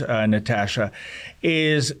 years, Natasha,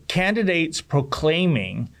 is candidates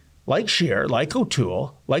proclaiming, like Scheer, like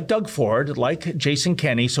O'Toole, like Doug Ford, like Jason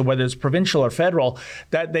Kenney, so whether it's provincial or federal,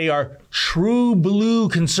 that they are true blue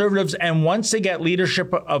Conservatives. And once they get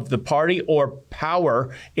leadership of the party or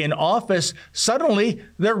power in office, suddenly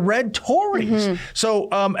they're red Tories. So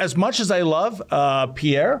as much as I love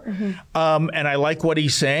Pierre, and I like what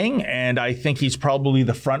he's saying, and I think he's probably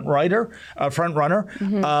the front runner,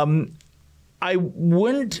 I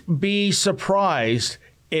wouldn't be surprised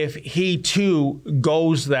if he too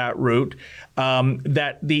goes that route,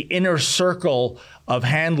 that the inner circle of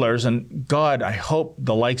handlers, and God, I hope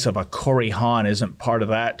the likes of a Corey Hahn isn't part of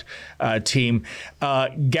that team,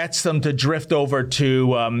 gets them to drift over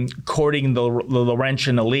to courting the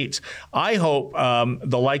Laurentian elites. I hope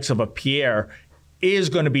the likes of a Pierre is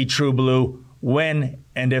going to be true blue when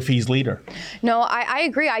and if he's leader. No, I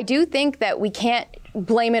agree. I do think that we can't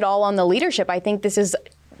blame it all on the leadership. I think this is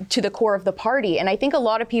to the core of the party. And I think a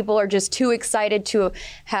lot of people are just too excited to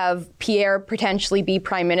have Pierre potentially be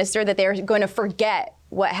prime minister that they're going to forget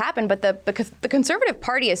what happened. But the Conservative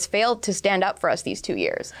Party has failed to stand up for us these 2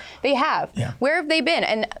 years. They have. Yeah. Where have they been?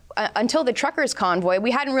 And until the truckers' convoy,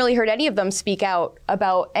 we hadn't really heard any of them speak out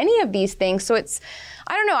about any of these things. So it's,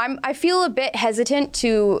 I don't know, I feel a bit hesitant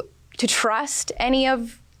to trust any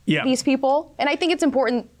of these people. And I think it's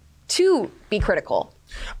important to be critical.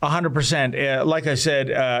 100%. Like I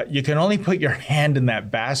said, you can only put your hand in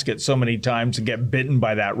that basket so many times and get bitten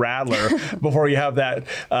by that rattler before you have that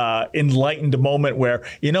enlightened moment where,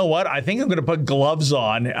 you know what, I think I'm going to put gloves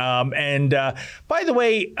on. And by the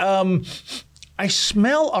way, I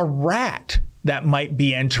smell a rat that might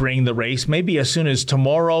be entering the race, maybe as soon as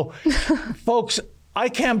tomorrow. Folks, I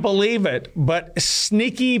can't believe it, but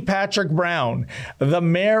sneaky Patrick Brown, the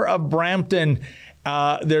mayor of Brampton,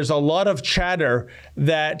 there's a lot of chatter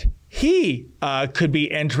that he could be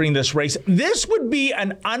entering this race. This would be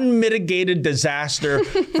an unmitigated disaster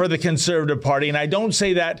for the Conservative Party. And I don't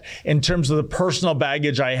say that in terms of the personal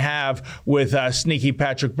baggage I have with sneaky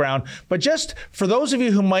Patrick Brown, but just for those of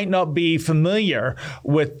you who might not be familiar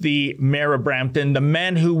with the mayor of Brampton, the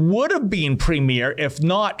man who would have been premier, if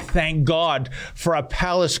not, thank God, for a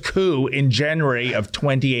palace coup in January of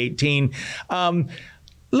 2018.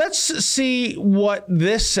 Let's see what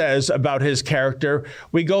this says about his character.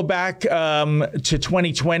 We go back to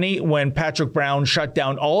 2020 when Patrick Brown shut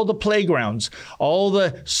down all the playgrounds, all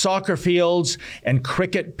the soccer fields and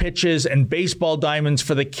cricket pitches and baseball diamonds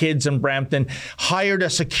for the kids in Brampton, hired a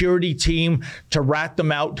security team to rat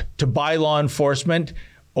them out, to buy law enforcement.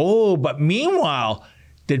 Oh, but meanwhile,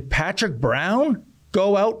 did Patrick Brown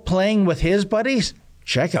go out playing with his buddies?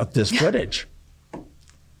 Check out this footage.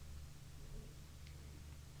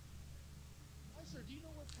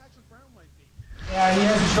 Yeah, he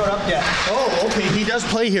hasn't showed up yet. Oh, okay. He does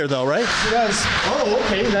play here, though, right? He does. Oh,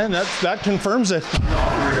 okay. Then that confirms it.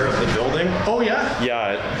 Operator of the building. Oh, yeah?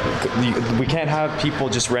 Yeah. We can't have people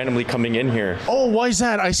just randomly coming in here. Oh, why is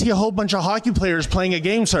that? I see a whole bunch of hockey players playing a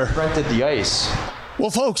game, sir. Rented the ice.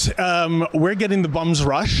 Well, folks, we're getting the bums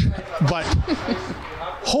rush, but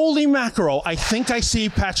holy mackerel, I think I see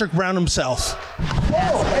Patrick Brown himself.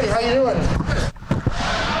 Oh, hey, how you doing?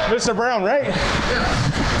 Mr. Brown, right?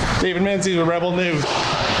 Yeah. David Menzies with Rebel News.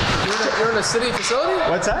 You're in a city facility?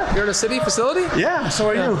 What's that? You're in a city facility? Yeah, so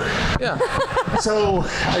are you. Yeah. So,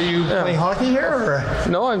 are you playing hockey here? Or?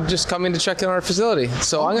 No, I'm just coming to check in our facility.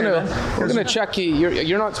 So we're gonna check you.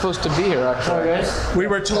 You're not supposed to be here, actually. Okay. We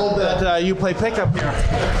were told that you play pickup here.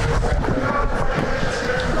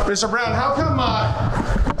 Mr. Brown, how come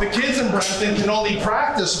the kids in Brampton can only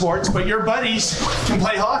practice sports, but your buddies can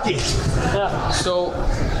play hockey? Yeah. So.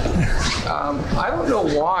 I don't know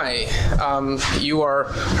why you are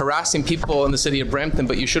harassing people in the city of Brampton,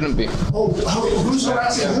 but you shouldn't be. Oh, who's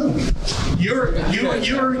harassing whom? Your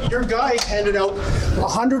guy handed out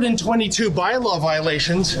 122 bylaw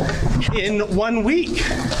violations in 1 week.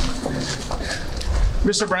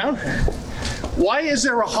 Mr. Brown, why is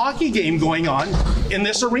there a hockey game going on in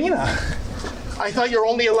this arena? I thought you're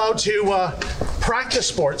only allowed to practice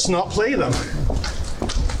sports, not play them.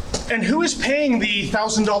 And who is paying the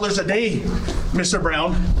 $1,000 a day, Mr.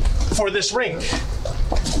 Brown, for this rink?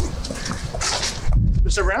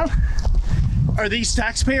 Mr. Brown, are these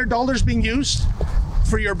taxpayer dollars being used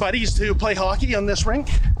for your buddies to play hockey on this rink?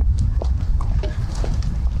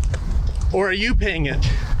 Or are you paying it?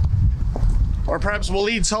 Or perhaps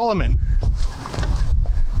Waleed Solomon?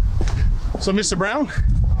 So, Mr. Brown,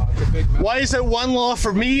 why is it one law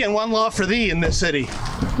for me and one law for thee in this city?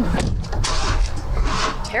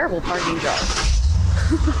 Terrible parking job.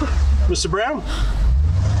 Mr. Brown?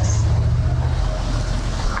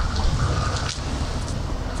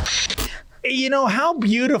 You know, how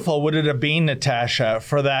beautiful would it have been, Natasha,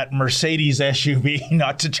 for that Mercedes SUV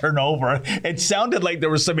not to turn over? It sounded like there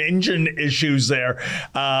were some engine issues there.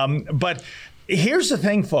 But here's the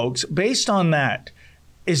thing, folks. Based on that,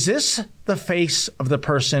 is this the face of the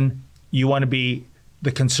person you want to be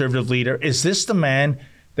the Conservative leader? Is this the man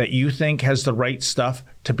that you think has the right stuff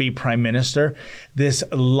to be prime minister? This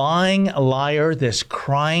lying liar, this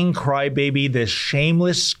crying crybaby, this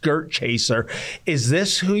shameless skirt chaser, is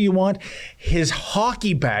this who you want? His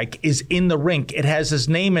hockey bag is in the rink. It has his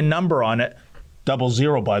name and number on it.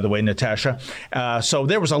 00, by the way, Natasha. So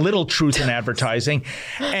there was a little truth in advertising.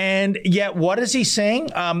 And yet, what is he saying?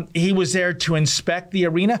 He was there to inspect the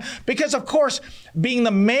arena. Because, of course, being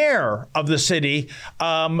the mayor of the city,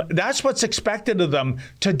 that's what's expected of them,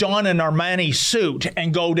 to don an Armani suit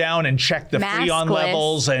and go down and check the Freon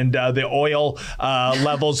levels and the oil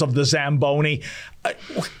levels of the Zamboni.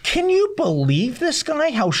 Can you believe this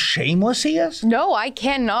guy, how shameless he is? No, I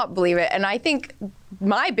cannot believe it. And I think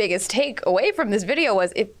my biggest take away from this video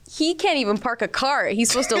was if he can't even park a car, he's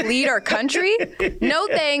supposed to lead our country? No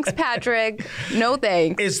thanks, Patrick. No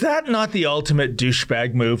thanks. Is that not the ultimate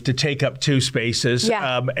douchebag move, to take up 2 spaces?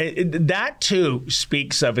 Yeah. That too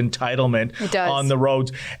speaks of entitlement on the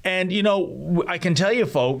roads. And, you know, I can tell you,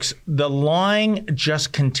 folks, the lying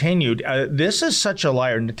just continued. This is such a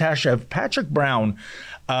liar. Natasha, if Patrick Brown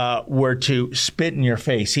were to spit in your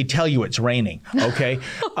face, he'd tell you it's raining, okay?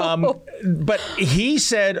 But he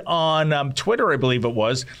said on Twitter, I believe it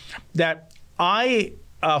was, that I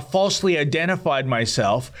falsely identified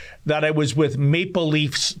myself, that I was with Maple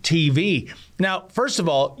Leafs TV. Now, first of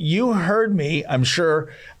all, you heard me, I'm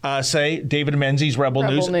sure, say David Menzies, Rebel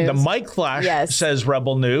News. The mic flash says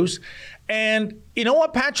Rebel News. And you know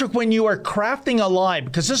what, Patrick, when you are crafting a lie,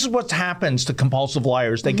 because this is what happens to compulsive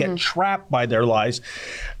liars, they get trapped by their lies.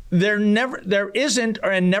 There isn't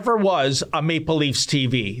and never was a Maple Leafs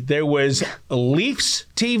TV. There was Leafs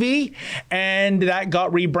TV, and that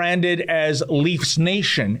got rebranded as Leafs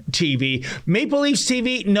Nation TV. Maple Leafs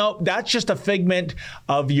TV, no, that's just a figment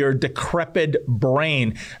of your decrepit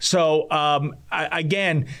brain. So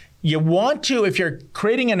again, you want to, if you're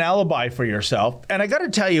creating an alibi for yourself, and I got to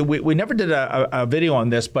tell you, we never did a video on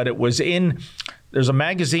this, but it was in. There's a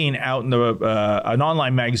magazine out in the an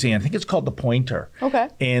online magazine. I think it's called The Pointer. Okay.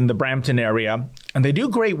 In the Brampton area, and they do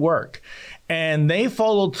great work. And they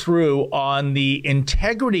followed through on the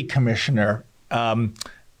Integrity Commissioner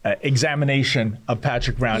examination of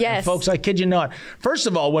Patrick Brown. Yes. And folks, I kid you not. First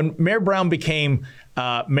of all, when Mayor Brown became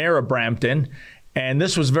mayor of Brampton, and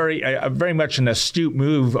this was very much an astute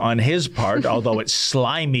move on his part, although it's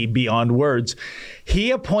slimy beyond words,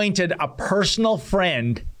 he appointed a personal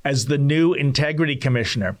friend as the new Integrity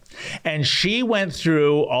Commissioner. And she went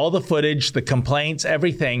through all the footage, the complaints,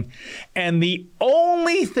 everything. And the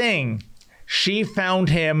only thing she found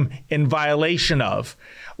him in violation of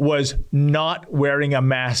was not wearing a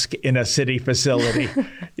mask in a city facility.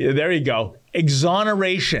 There you go.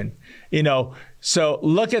 Exoneration, you know. So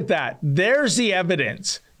look at that. There's the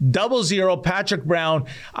evidence. 00 Patrick Brown.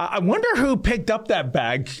 I wonder who picked up that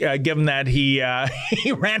bag, given that he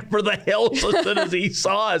ran for the hills as soon as he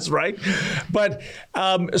saw us, right? But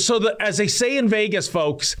as they say in Vegas,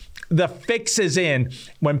 folks, the fix is in.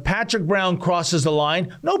 When Patrick Brown crosses the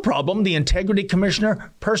line, no problem. The Integrity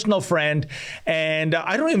Commissioner, personal friend. And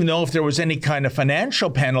I don't even know if there was any kind of financial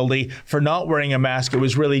penalty for not wearing a mask. It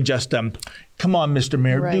was really just, come on, Mr.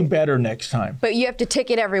 Mayor, do better next time. But you have to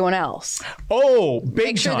ticket everyone else. Oh, big time.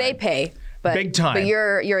 Make sure they pay. But, big time. But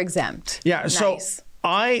you're exempt. Yeah, nice. So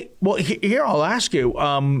here I'll ask you,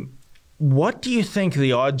 what do you think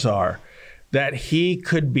the odds are that he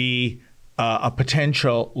could be a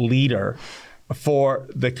potential leader for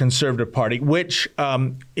the Conservative Party, which,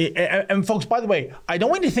 and folks, by the way, I don't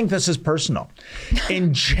want you to think this is personal.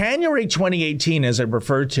 In January 2018, as I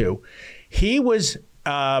referred to, he was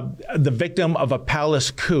the victim of a palace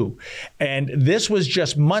coup. And this was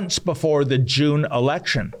just months before the June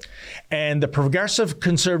election. And the Progressive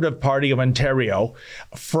Conservative Party of Ontario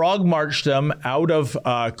frog marched him out of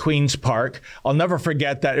Queen's Park. I'll never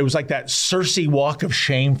forget that. It was like that Cersei walk of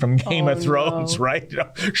shame from Game of Thrones, right? You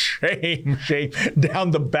know, shame,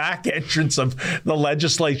 down the back entrance of the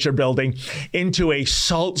legislature building into a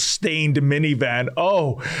salt-stained minivan.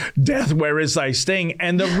 Oh, death, where is thy sting?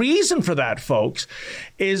 And the reason for that, folks,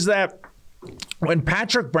 is that when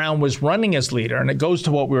Patrick Brown was running as leader, and it goes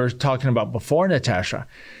to what we were talking about before, Natasha,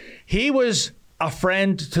 he was a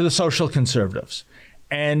friend to the Social Conservatives.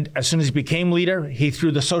 And as soon as he became leader, he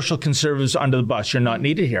threw the Social Conservatives under the bus. You're not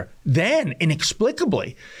needed here. Then,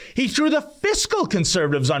 inexplicably, he threw the Fiscal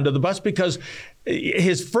Conservatives under the bus because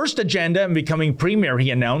his first agenda in becoming premier, he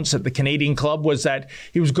announced at the Canadian Club, was that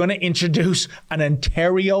he was going to introduce an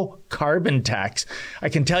Ontario carbon tax. I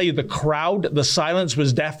can tell you the crowd, the silence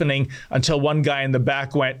was deafening until one guy in the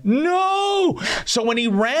back went, no! So when he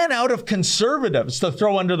ran out of Conservatives to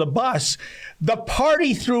throw under the bus, the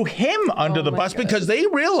party threw him under the bus because they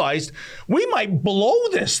realized we might blow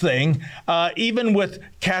this thing, even with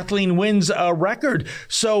Kathleen Wynne's record.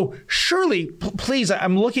 So surely, please,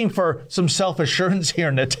 I'm looking for some self-assurance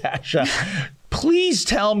here, Natasha. Please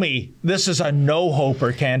tell me this is a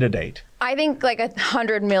no-hoper candidate. I think like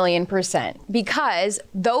 100 million%, because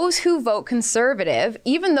those who vote Conservative,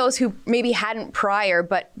 even those who maybe hadn't prior,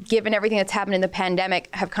 but given everything that's happened in the pandemic,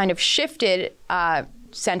 have kind of shifted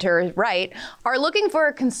center right, are looking for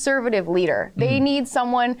a conservative leader. They need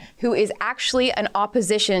someone who is actually an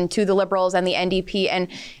opposition to the Liberals and the NDP. And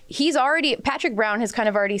Patrick Brown has kind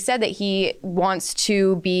of already said that he wants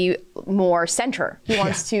to be more center. He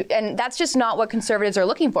wants to, and that's just not what conservatives are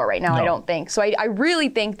looking for right now, I don't think. So I really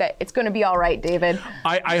think that it's going to be all right, David.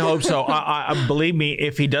 I hope so. I believe me,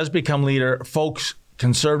 if he does become leader, folks,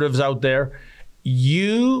 conservatives out there,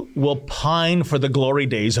 you will pine for the glory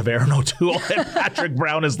days of Aaron O'Toole and Patrick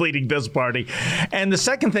Brown is leading this party. And the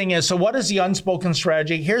second thing is, so what is the unspoken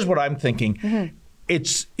strategy? Here's what I'm thinking.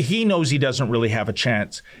 He knows he doesn't really have a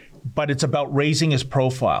chance, but it's about raising his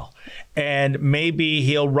profile. And maybe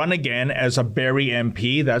he'll run again as a Barrie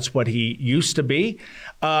MP. That's what he used to be.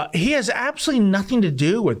 He has absolutely nothing to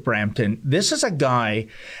do with Brampton. This is a guy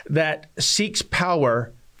that seeks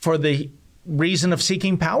power for the reason of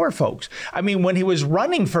seeking power, folks. I mean, when he was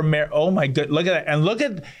running for mayor, oh my God, look at that. And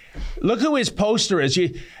look who his poster is.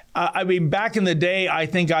 I mean, back in the day, I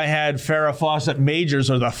think I had Farrah Fawcett Majors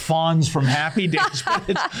or the Fonz from Happy Days, but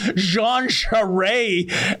it's Jean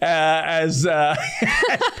Charest as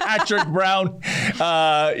Patrick Brown.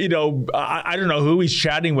 I don't know who he's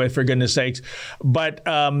chatting with, for goodness sakes, but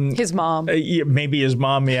his mom, maybe his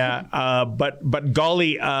mom, yeah. But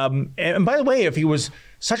golly, and by the way, if he was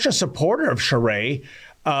such a supporter of Charest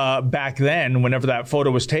back then, whenever that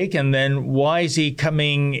photo was taken, then why is he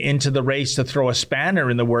coming into the race to throw a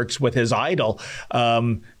spanner in the works with his idol?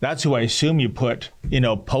 That's who I assume you put,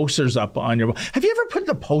 posters up on your wall. Have you ever put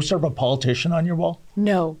the poster of a politician on your wall?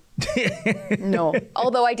 No. No.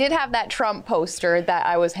 Although I did have that Trump poster that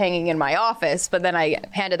I was hanging in my office, but then I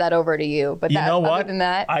handed that over to you. But other than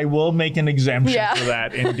that, I will make an exemption for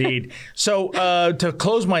that, indeed. So to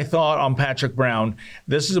close my thought on Patrick Brown,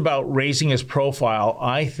 this is about raising his profile,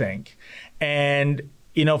 I think. And,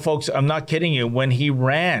 folks, I'm not kidding you. When he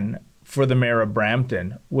ran for the mayor of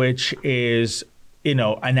Brampton, which is,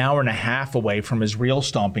 an hour and a half away from his real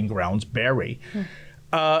stomping grounds, Barrie,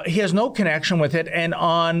 he has no connection with it. And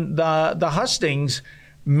on the hustings,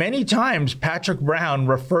 many times Patrick Brown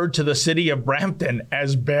referred to the city of Brampton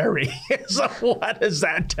as Barrie. So what does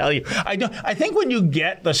that tell you? I think when you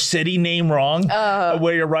get the city name wrong,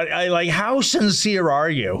 where you're right, how sincere are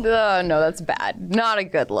you? No, that's bad. Not a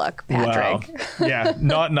good look, Patrick. Wow. Yeah,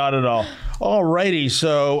 not at all. All righty.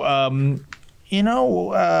 So,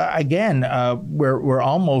 again, we're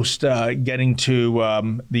almost getting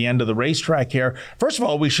to the end of the racetrack here. First of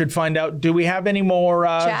all, we should find out, do we have any more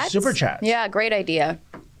super chats? Yeah, great idea.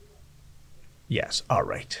 Yes. All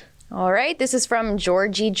right. All right. This is from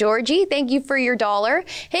Georgie. Thank you for your $1.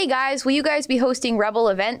 Hey, guys, will you guys be hosting Rebel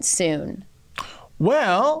events soon?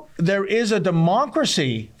 Well, there is a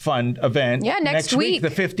Democracy Fund event next week. The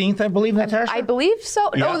 15th, I believe, Natasha? I believe so.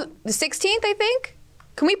 Yeah. Oh, the 16th, I think.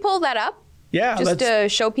 Can we pull that up? Yeah. Just to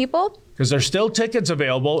show people? Because there's still tickets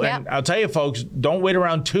available. Yeah. And I'll tell you, folks, don't wait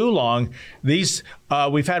around too long. These,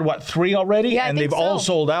 we've had, 3 already? Yeah, and they've all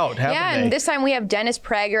sold out, haven't they? And this time we have Dennis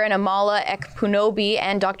Prager and Amala Ekpunobi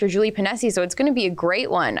and Dr. Julie Panesi. So it's going to be a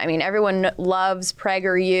great one. I mean, everyone loves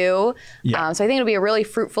PragerU. Yeah. So I think it'll be a really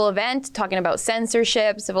fruitful event, talking about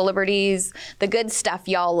censorship, civil liberties, the good stuff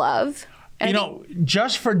y'all love.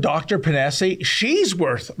 Just for Dr. Panesi, she's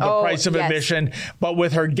worth the price of admission. But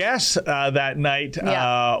with her guests that night,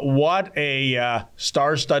 what a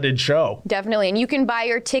star-studded show. Definitely. And you can buy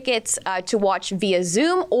your tickets to watch via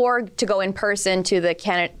Zoom or to go in person to the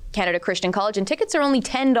Canada Christian College. And tickets are only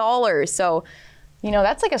 $10. So,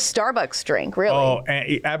 that's like a Starbucks drink, really. Oh,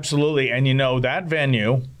 absolutely. And that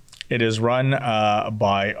venue, it is run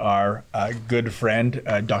by our good friend,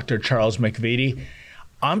 Dr. Charles McVitie.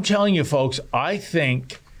 I'm telling you, folks, I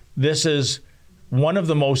think this is one of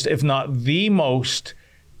the most, if not the most,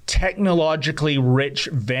 technologically rich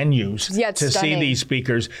venues to see these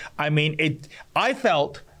speakers. I mean, I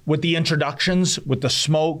felt with the introductions, with the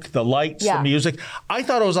smoke, the lights, the music, I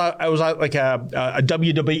thought it was like a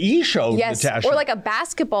WWE show, Natasha. Or like a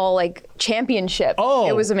basketball championship. Oh,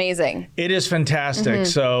 it was amazing. It is fantastic.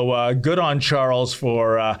 So good on Charles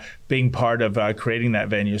for being part of creating that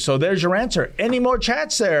venue. So there's your answer. Any more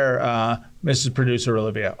chats there, Mrs. Producer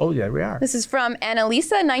Olivia? Oh, yeah, we are. This is from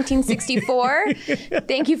Annalisa, 1964.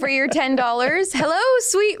 Thank you for your $10. Hello,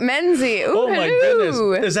 sweet Menzie. Ooh, my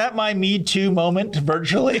goodness. Is that my Me Too moment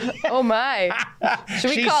virtually? Oh, my.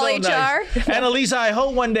 Should we call HR? Nice. Annalisa, I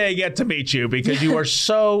hope one day I get to meet you because you are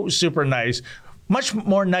so super nice. much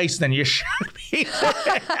more nice than you should be.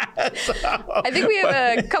 I think we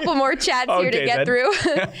have a couple more chats here to get through.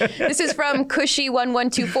 This is from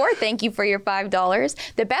Cushy1124. Thank you for your $5.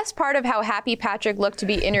 The best part of how happy Patrick looked to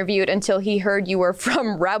be interviewed until he heard you were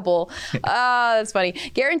from Rebel. That's funny.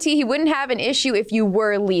 Guarantee he wouldn't have an issue if you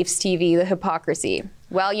were Leafs TV, the hypocrisy.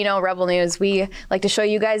 Well, you know, Rebel News, we like to show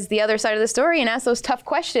you guys the other side of the story and ask those tough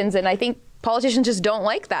questions. And I think politicians just don't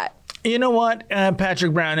like that. You know what,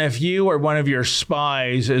 Patrick Brown, if you or one of your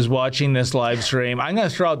spies is watching this live stream, I'm going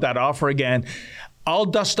to throw out that offer again. I'll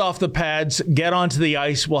dust off the pads, get onto the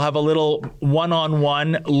ice. We'll have a little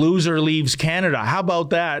one-on-one. Loser leaves Canada. How about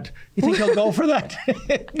that? You think he'll go for that?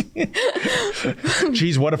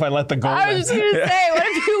 Geez, what if I let the goal I was just going to say, what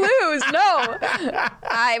if you lose? No.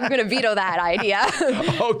 I'm going to veto that idea.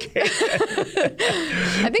 Okay.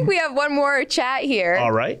 I think we have one more chat here.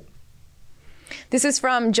 All right. This is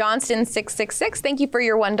from Johnston666. Thank you for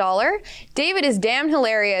your $1. David is damn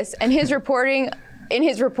hilarious, and his reporting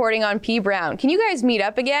on P. Brown. Can you guys meet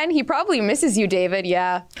up again? He probably misses you, David.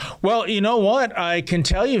 Yeah. Well, you know what? I can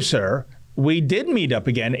tell you, sir, we did meet up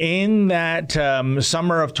again in that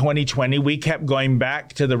summer of 2020. We kept going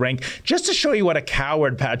back to the rink just to show you what a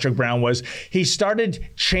coward Patrick Brown was. He started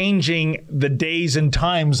changing the days and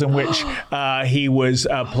times in which he was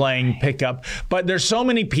playing pickup. But there's so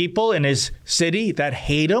many people in his city that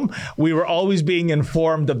hate him. We were always being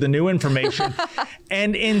informed of the new information.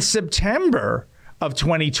 And in September of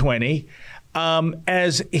 2020,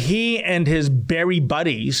 as he and his Barrie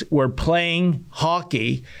buddies were playing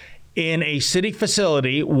hockey in a city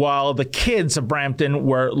facility while the kids of Brampton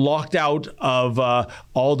were locked out of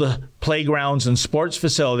all the playgrounds and sports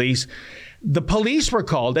facilities, the police were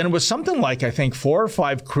called, and it was something like, I think, 4 or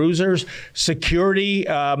 5 cruisers. Security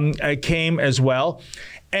came as well.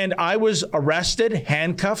 And I was arrested,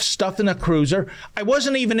 handcuffed, stuffed in a cruiser. I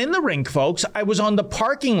wasn't even in the rink, folks. I was on the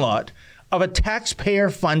parking lot of a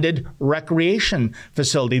taxpayer-funded recreation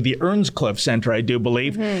facility, the Earnscliffe Center, I do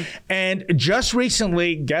believe. Mm-hmm. And just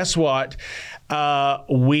recently, guess what?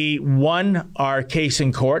 We won our case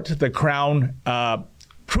in court. The Crown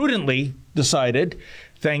prudently decided,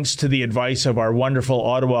 thanks to the advice of our wonderful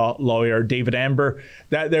Ottawa lawyer, David Amber,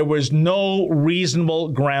 that there was no reasonable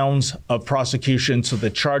grounds of prosecution, so the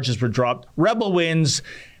charges were dropped. Rebel wins.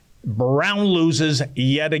 Brown loses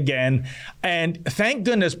yet again. And thank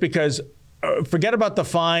goodness, because forget about the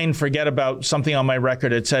fine, forget about something on my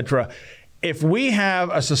record, etc. If we have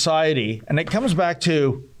a society, and it comes back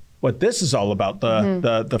to what this is all about,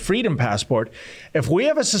 the Freedom Passport. If we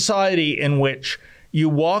have a society in which you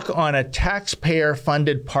walk on a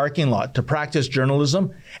taxpayer-funded parking lot to practice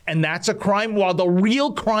journalism, and that's a crime, while the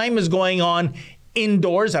real crime is going on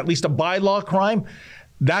indoors, at least a bylaw crime,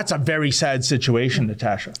 that's a very sad situation,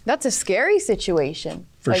 Natasha. That's a scary situation.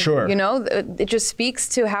 For sure. You know, it just speaks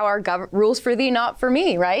to how our rules for thee, not for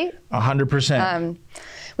me, right? 100%.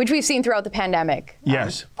 Which we've seen throughout the pandemic.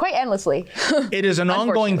 Yes. Quite endlessly. It is an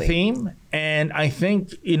ongoing theme. And I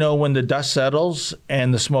think, you know, when the dust settles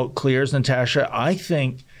and the smoke clears, Natasha, I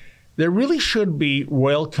think there really should be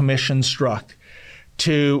royal commission struck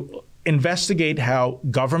to investigate how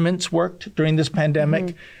governments worked during this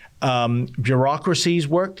pandemic, bureaucracies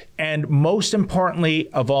worked, and most importantly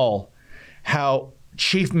of all, how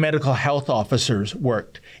chief medical health officers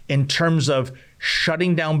worked in terms of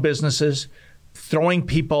shutting down businesses, throwing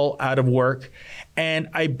people out of work. And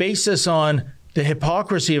I base this on the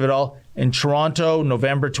hypocrisy of it all. In Toronto,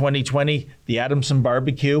 November 2020, the Adamson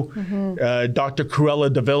barbecue, Dr.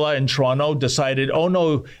 Cruella de Villa in Toronto decided, oh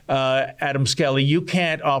no, Adam Skelly, you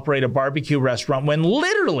can't operate a barbecue restaurant, when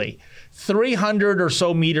literally 300 or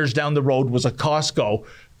so meters down the road was a Costco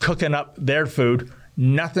cooking up their food.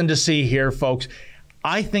 Nothing to see here, folks.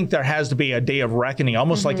 I think there has to be a day of reckoning,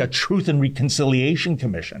 almost like a Truth and Reconciliation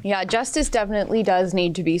Commission. Yeah, justice definitely does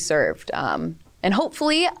need to be served. And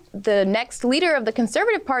hopefully the next leader of the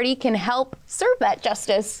Conservative Party can help serve that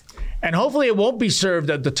justice. And hopefully it won't be served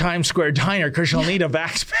at the Times Square Diner, because you'll need a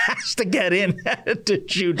Vax Pass to get in to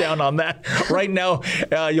chew down on that. Right now,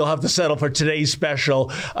 you'll have to settle for today's special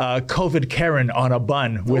COVID Karen on a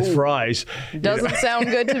bun with fries. Doesn't sound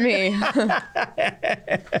good to me.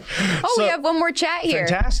 We have one more chat here.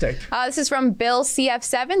 Fantastic. This is from Bill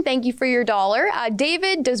CF7. Thank you for your $1.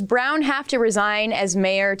 David, does Brown have to resign as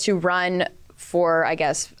mayor to run for, I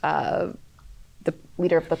guess, the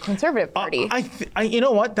leader of the Conservative Party? You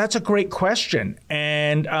know what? That's a great question.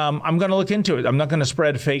 And I'm going to look into it. I'm not going to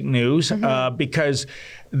spread fake news because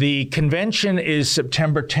the convention is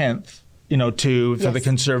September 10th, you know, for the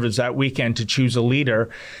Conservatives that weekend to choose a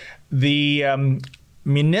leader. The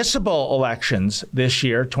municipal elections this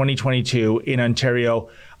year, 2022 in Ontario,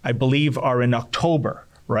 I believe, are in October,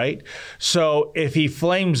 right? So if he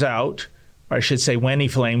flames out, or I should say when he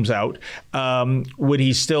flames out, would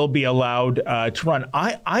he still be allowed to run?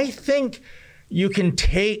 I think you can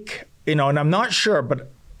take, and I'm not sure,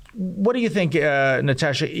 but what do you think,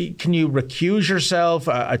 Natasha? Can you recuse yourself,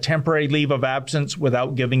 a temporary leave of absence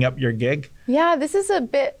without giving up your gig? Yeah, this is a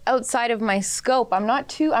bit outside of my scope. I'm not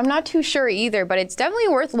too sure either, but it's definitely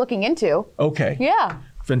worth looking into. Okay. Yeah.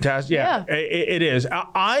 Fantastic. Yeah. It is. If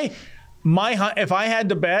I had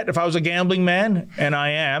to bet, if I was a gambling man, and I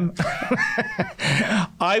am,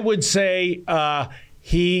 I would say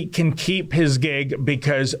he can keep his gig,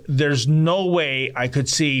 because there's no way I could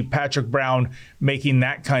see Patrick Brown making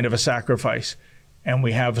that kind of a sacrifice. And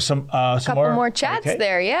we have some couple more chats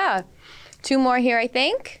there. Yeah. 2 more here, I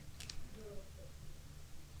think.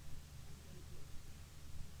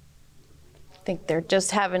 I think they're just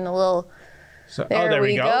having a little... There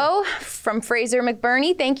we go. From Fraser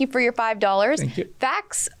McBurney, thank you for your $5. Thank you.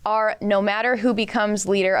 Facts are, no matter who becomes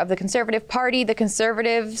leader of the Conservative Party, the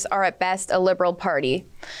Conservatives are at best a Liberal party.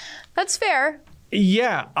 That's fair.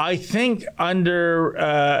 Yeah, I think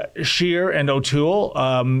under Scheer and O'Toole,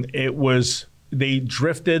 they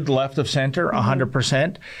drifted left of center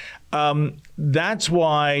 100%. That's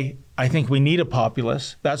why I think we need a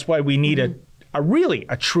populist. That's why we need a really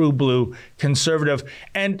true blue Conservative.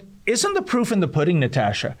 And isn't the proof in the pudding,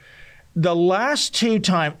 Natasha? The last 2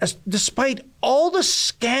 times, despite all the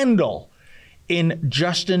scandal in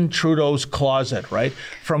Justin Trudeau's closet, right?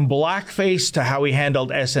 From blackface to how he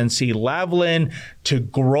handled SNC Lavalin to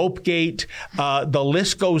Gropegate, the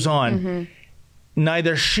list goes on.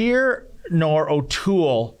 Neither Scheer nor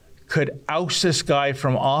O'Toole could oust this guy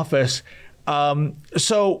from office.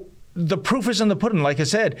 So the proof is in the pudding. Like I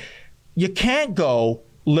said, you can't go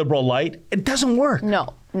Liberal light. It doesn't work.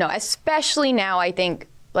 No, especially now, I think,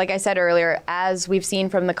 like I said earlier, as we've seen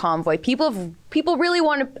from the convoy, people really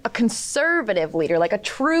want a conservative leader, like a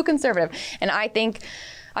true conservative. And I think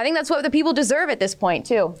that's what the people deserve at this point,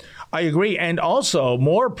 too. I agree. And also,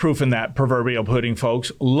 more proof in that proverbial pudding,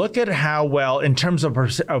 folks. Look at how well, in terms of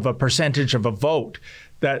a percentage of a vote,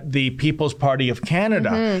 that the People's Party of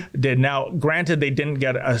Canada did. Now, granted, they didn't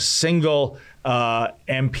get a single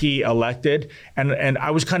MP elected, and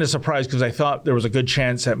I was kind of surprised, because I thought there was a good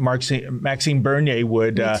chance that Maxime Bernier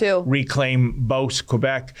would reclaim Beauce,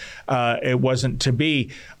 Quebec. It wasn't to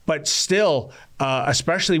be. But still,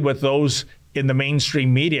 especially with those in the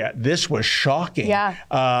mainstream media, this was shocking.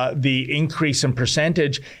 Yeah. The increase in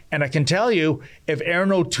percentage. And I can tell you, if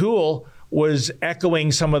Aaron O'Toole was echoing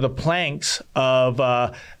some of the planks of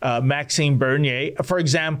Maxime Bernier, for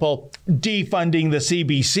example, defunding the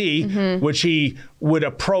CBC, which he would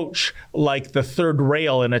approach like the third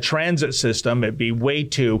rail in a transit system. It'd be way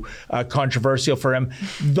too controversial for him.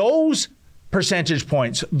 Those percentage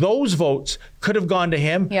points, those votes could have gone to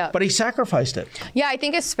him, but he sacrificed it. Yeah, I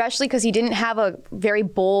think especially because he didn't have a very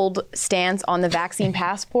bold stance on the vaccine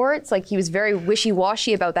passports. Like, he was very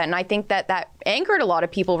wishy-washy about that, and I think that angered a lot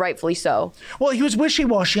of people, rightfully so. Well, he was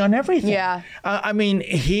wishy-washy on everything. Yeah. I mean,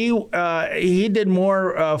 he did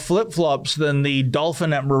more flip-flops than the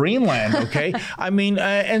dolphin at Marineland, okay? I mean,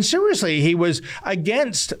 and seriously, he was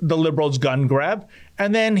against the Liberals' gun grab,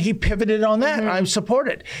 and then he pivoted on that. I support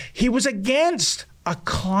it. He was against a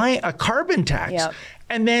carbon tax,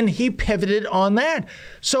 and then he pivoted on that.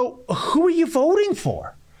 So who are you voting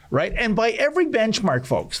for, right? And by every benchmark,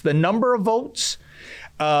 folks, the number of votes,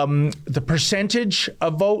 the percentage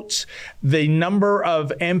of votes, the number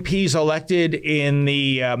of MPs elected in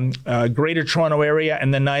the Greater Toronto Area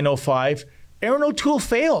and the 905, Aaron O'Toole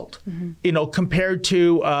failed, compared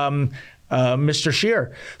to Mr.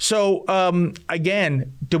 Scheer. So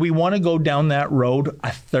again, do we want to go down that road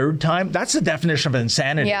a third time? That's the definition of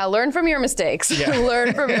insanity. Yeah, learn from your mistakes. Yeah.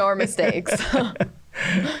 Learn from your mistakes.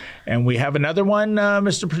 And we have another one,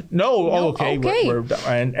 Mr. No, okay. We're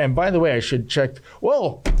and by the way, I should check.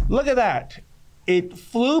 Whoa, look at that. It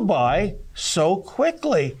flew by so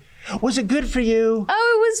quickly. Was it good for you?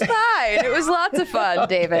 Oh, it was fine. It was lots of fun,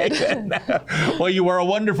 David. Well, you were a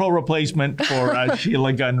wonderful replacement for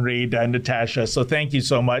Sheila Gunn Reid and Natasha, so thank you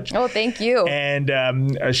so much. Oh, thank you.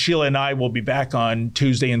 And Sheila and I will be back on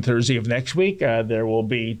Tuesday and Thursday of next week. There will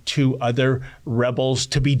be 2 other rebels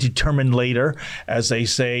to be determined later, as they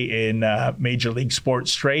say in Major League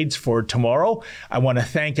Sports trades, for tomorrow. I want to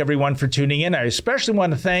thank everyone for tuning in. I especially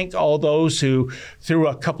want to thank all those who threw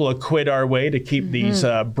a couple of quid our way to keep these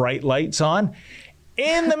bright lights on.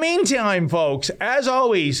 In the meantime, folks, as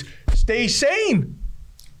always, stay sane.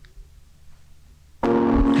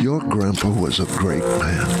 Your grandpa was a great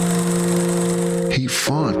man. He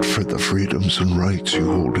fought for the freedoms and rights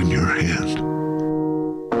you hold in your hand.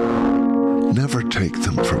 take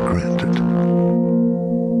them for granted.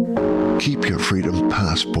 Keep your freedom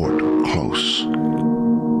passport close.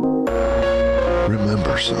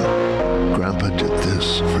 Remember, son, Grandpa did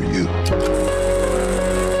this for you.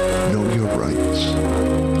 Know your rights.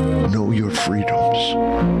 Know your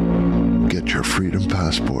freedoms. Get your freedom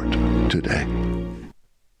passport today.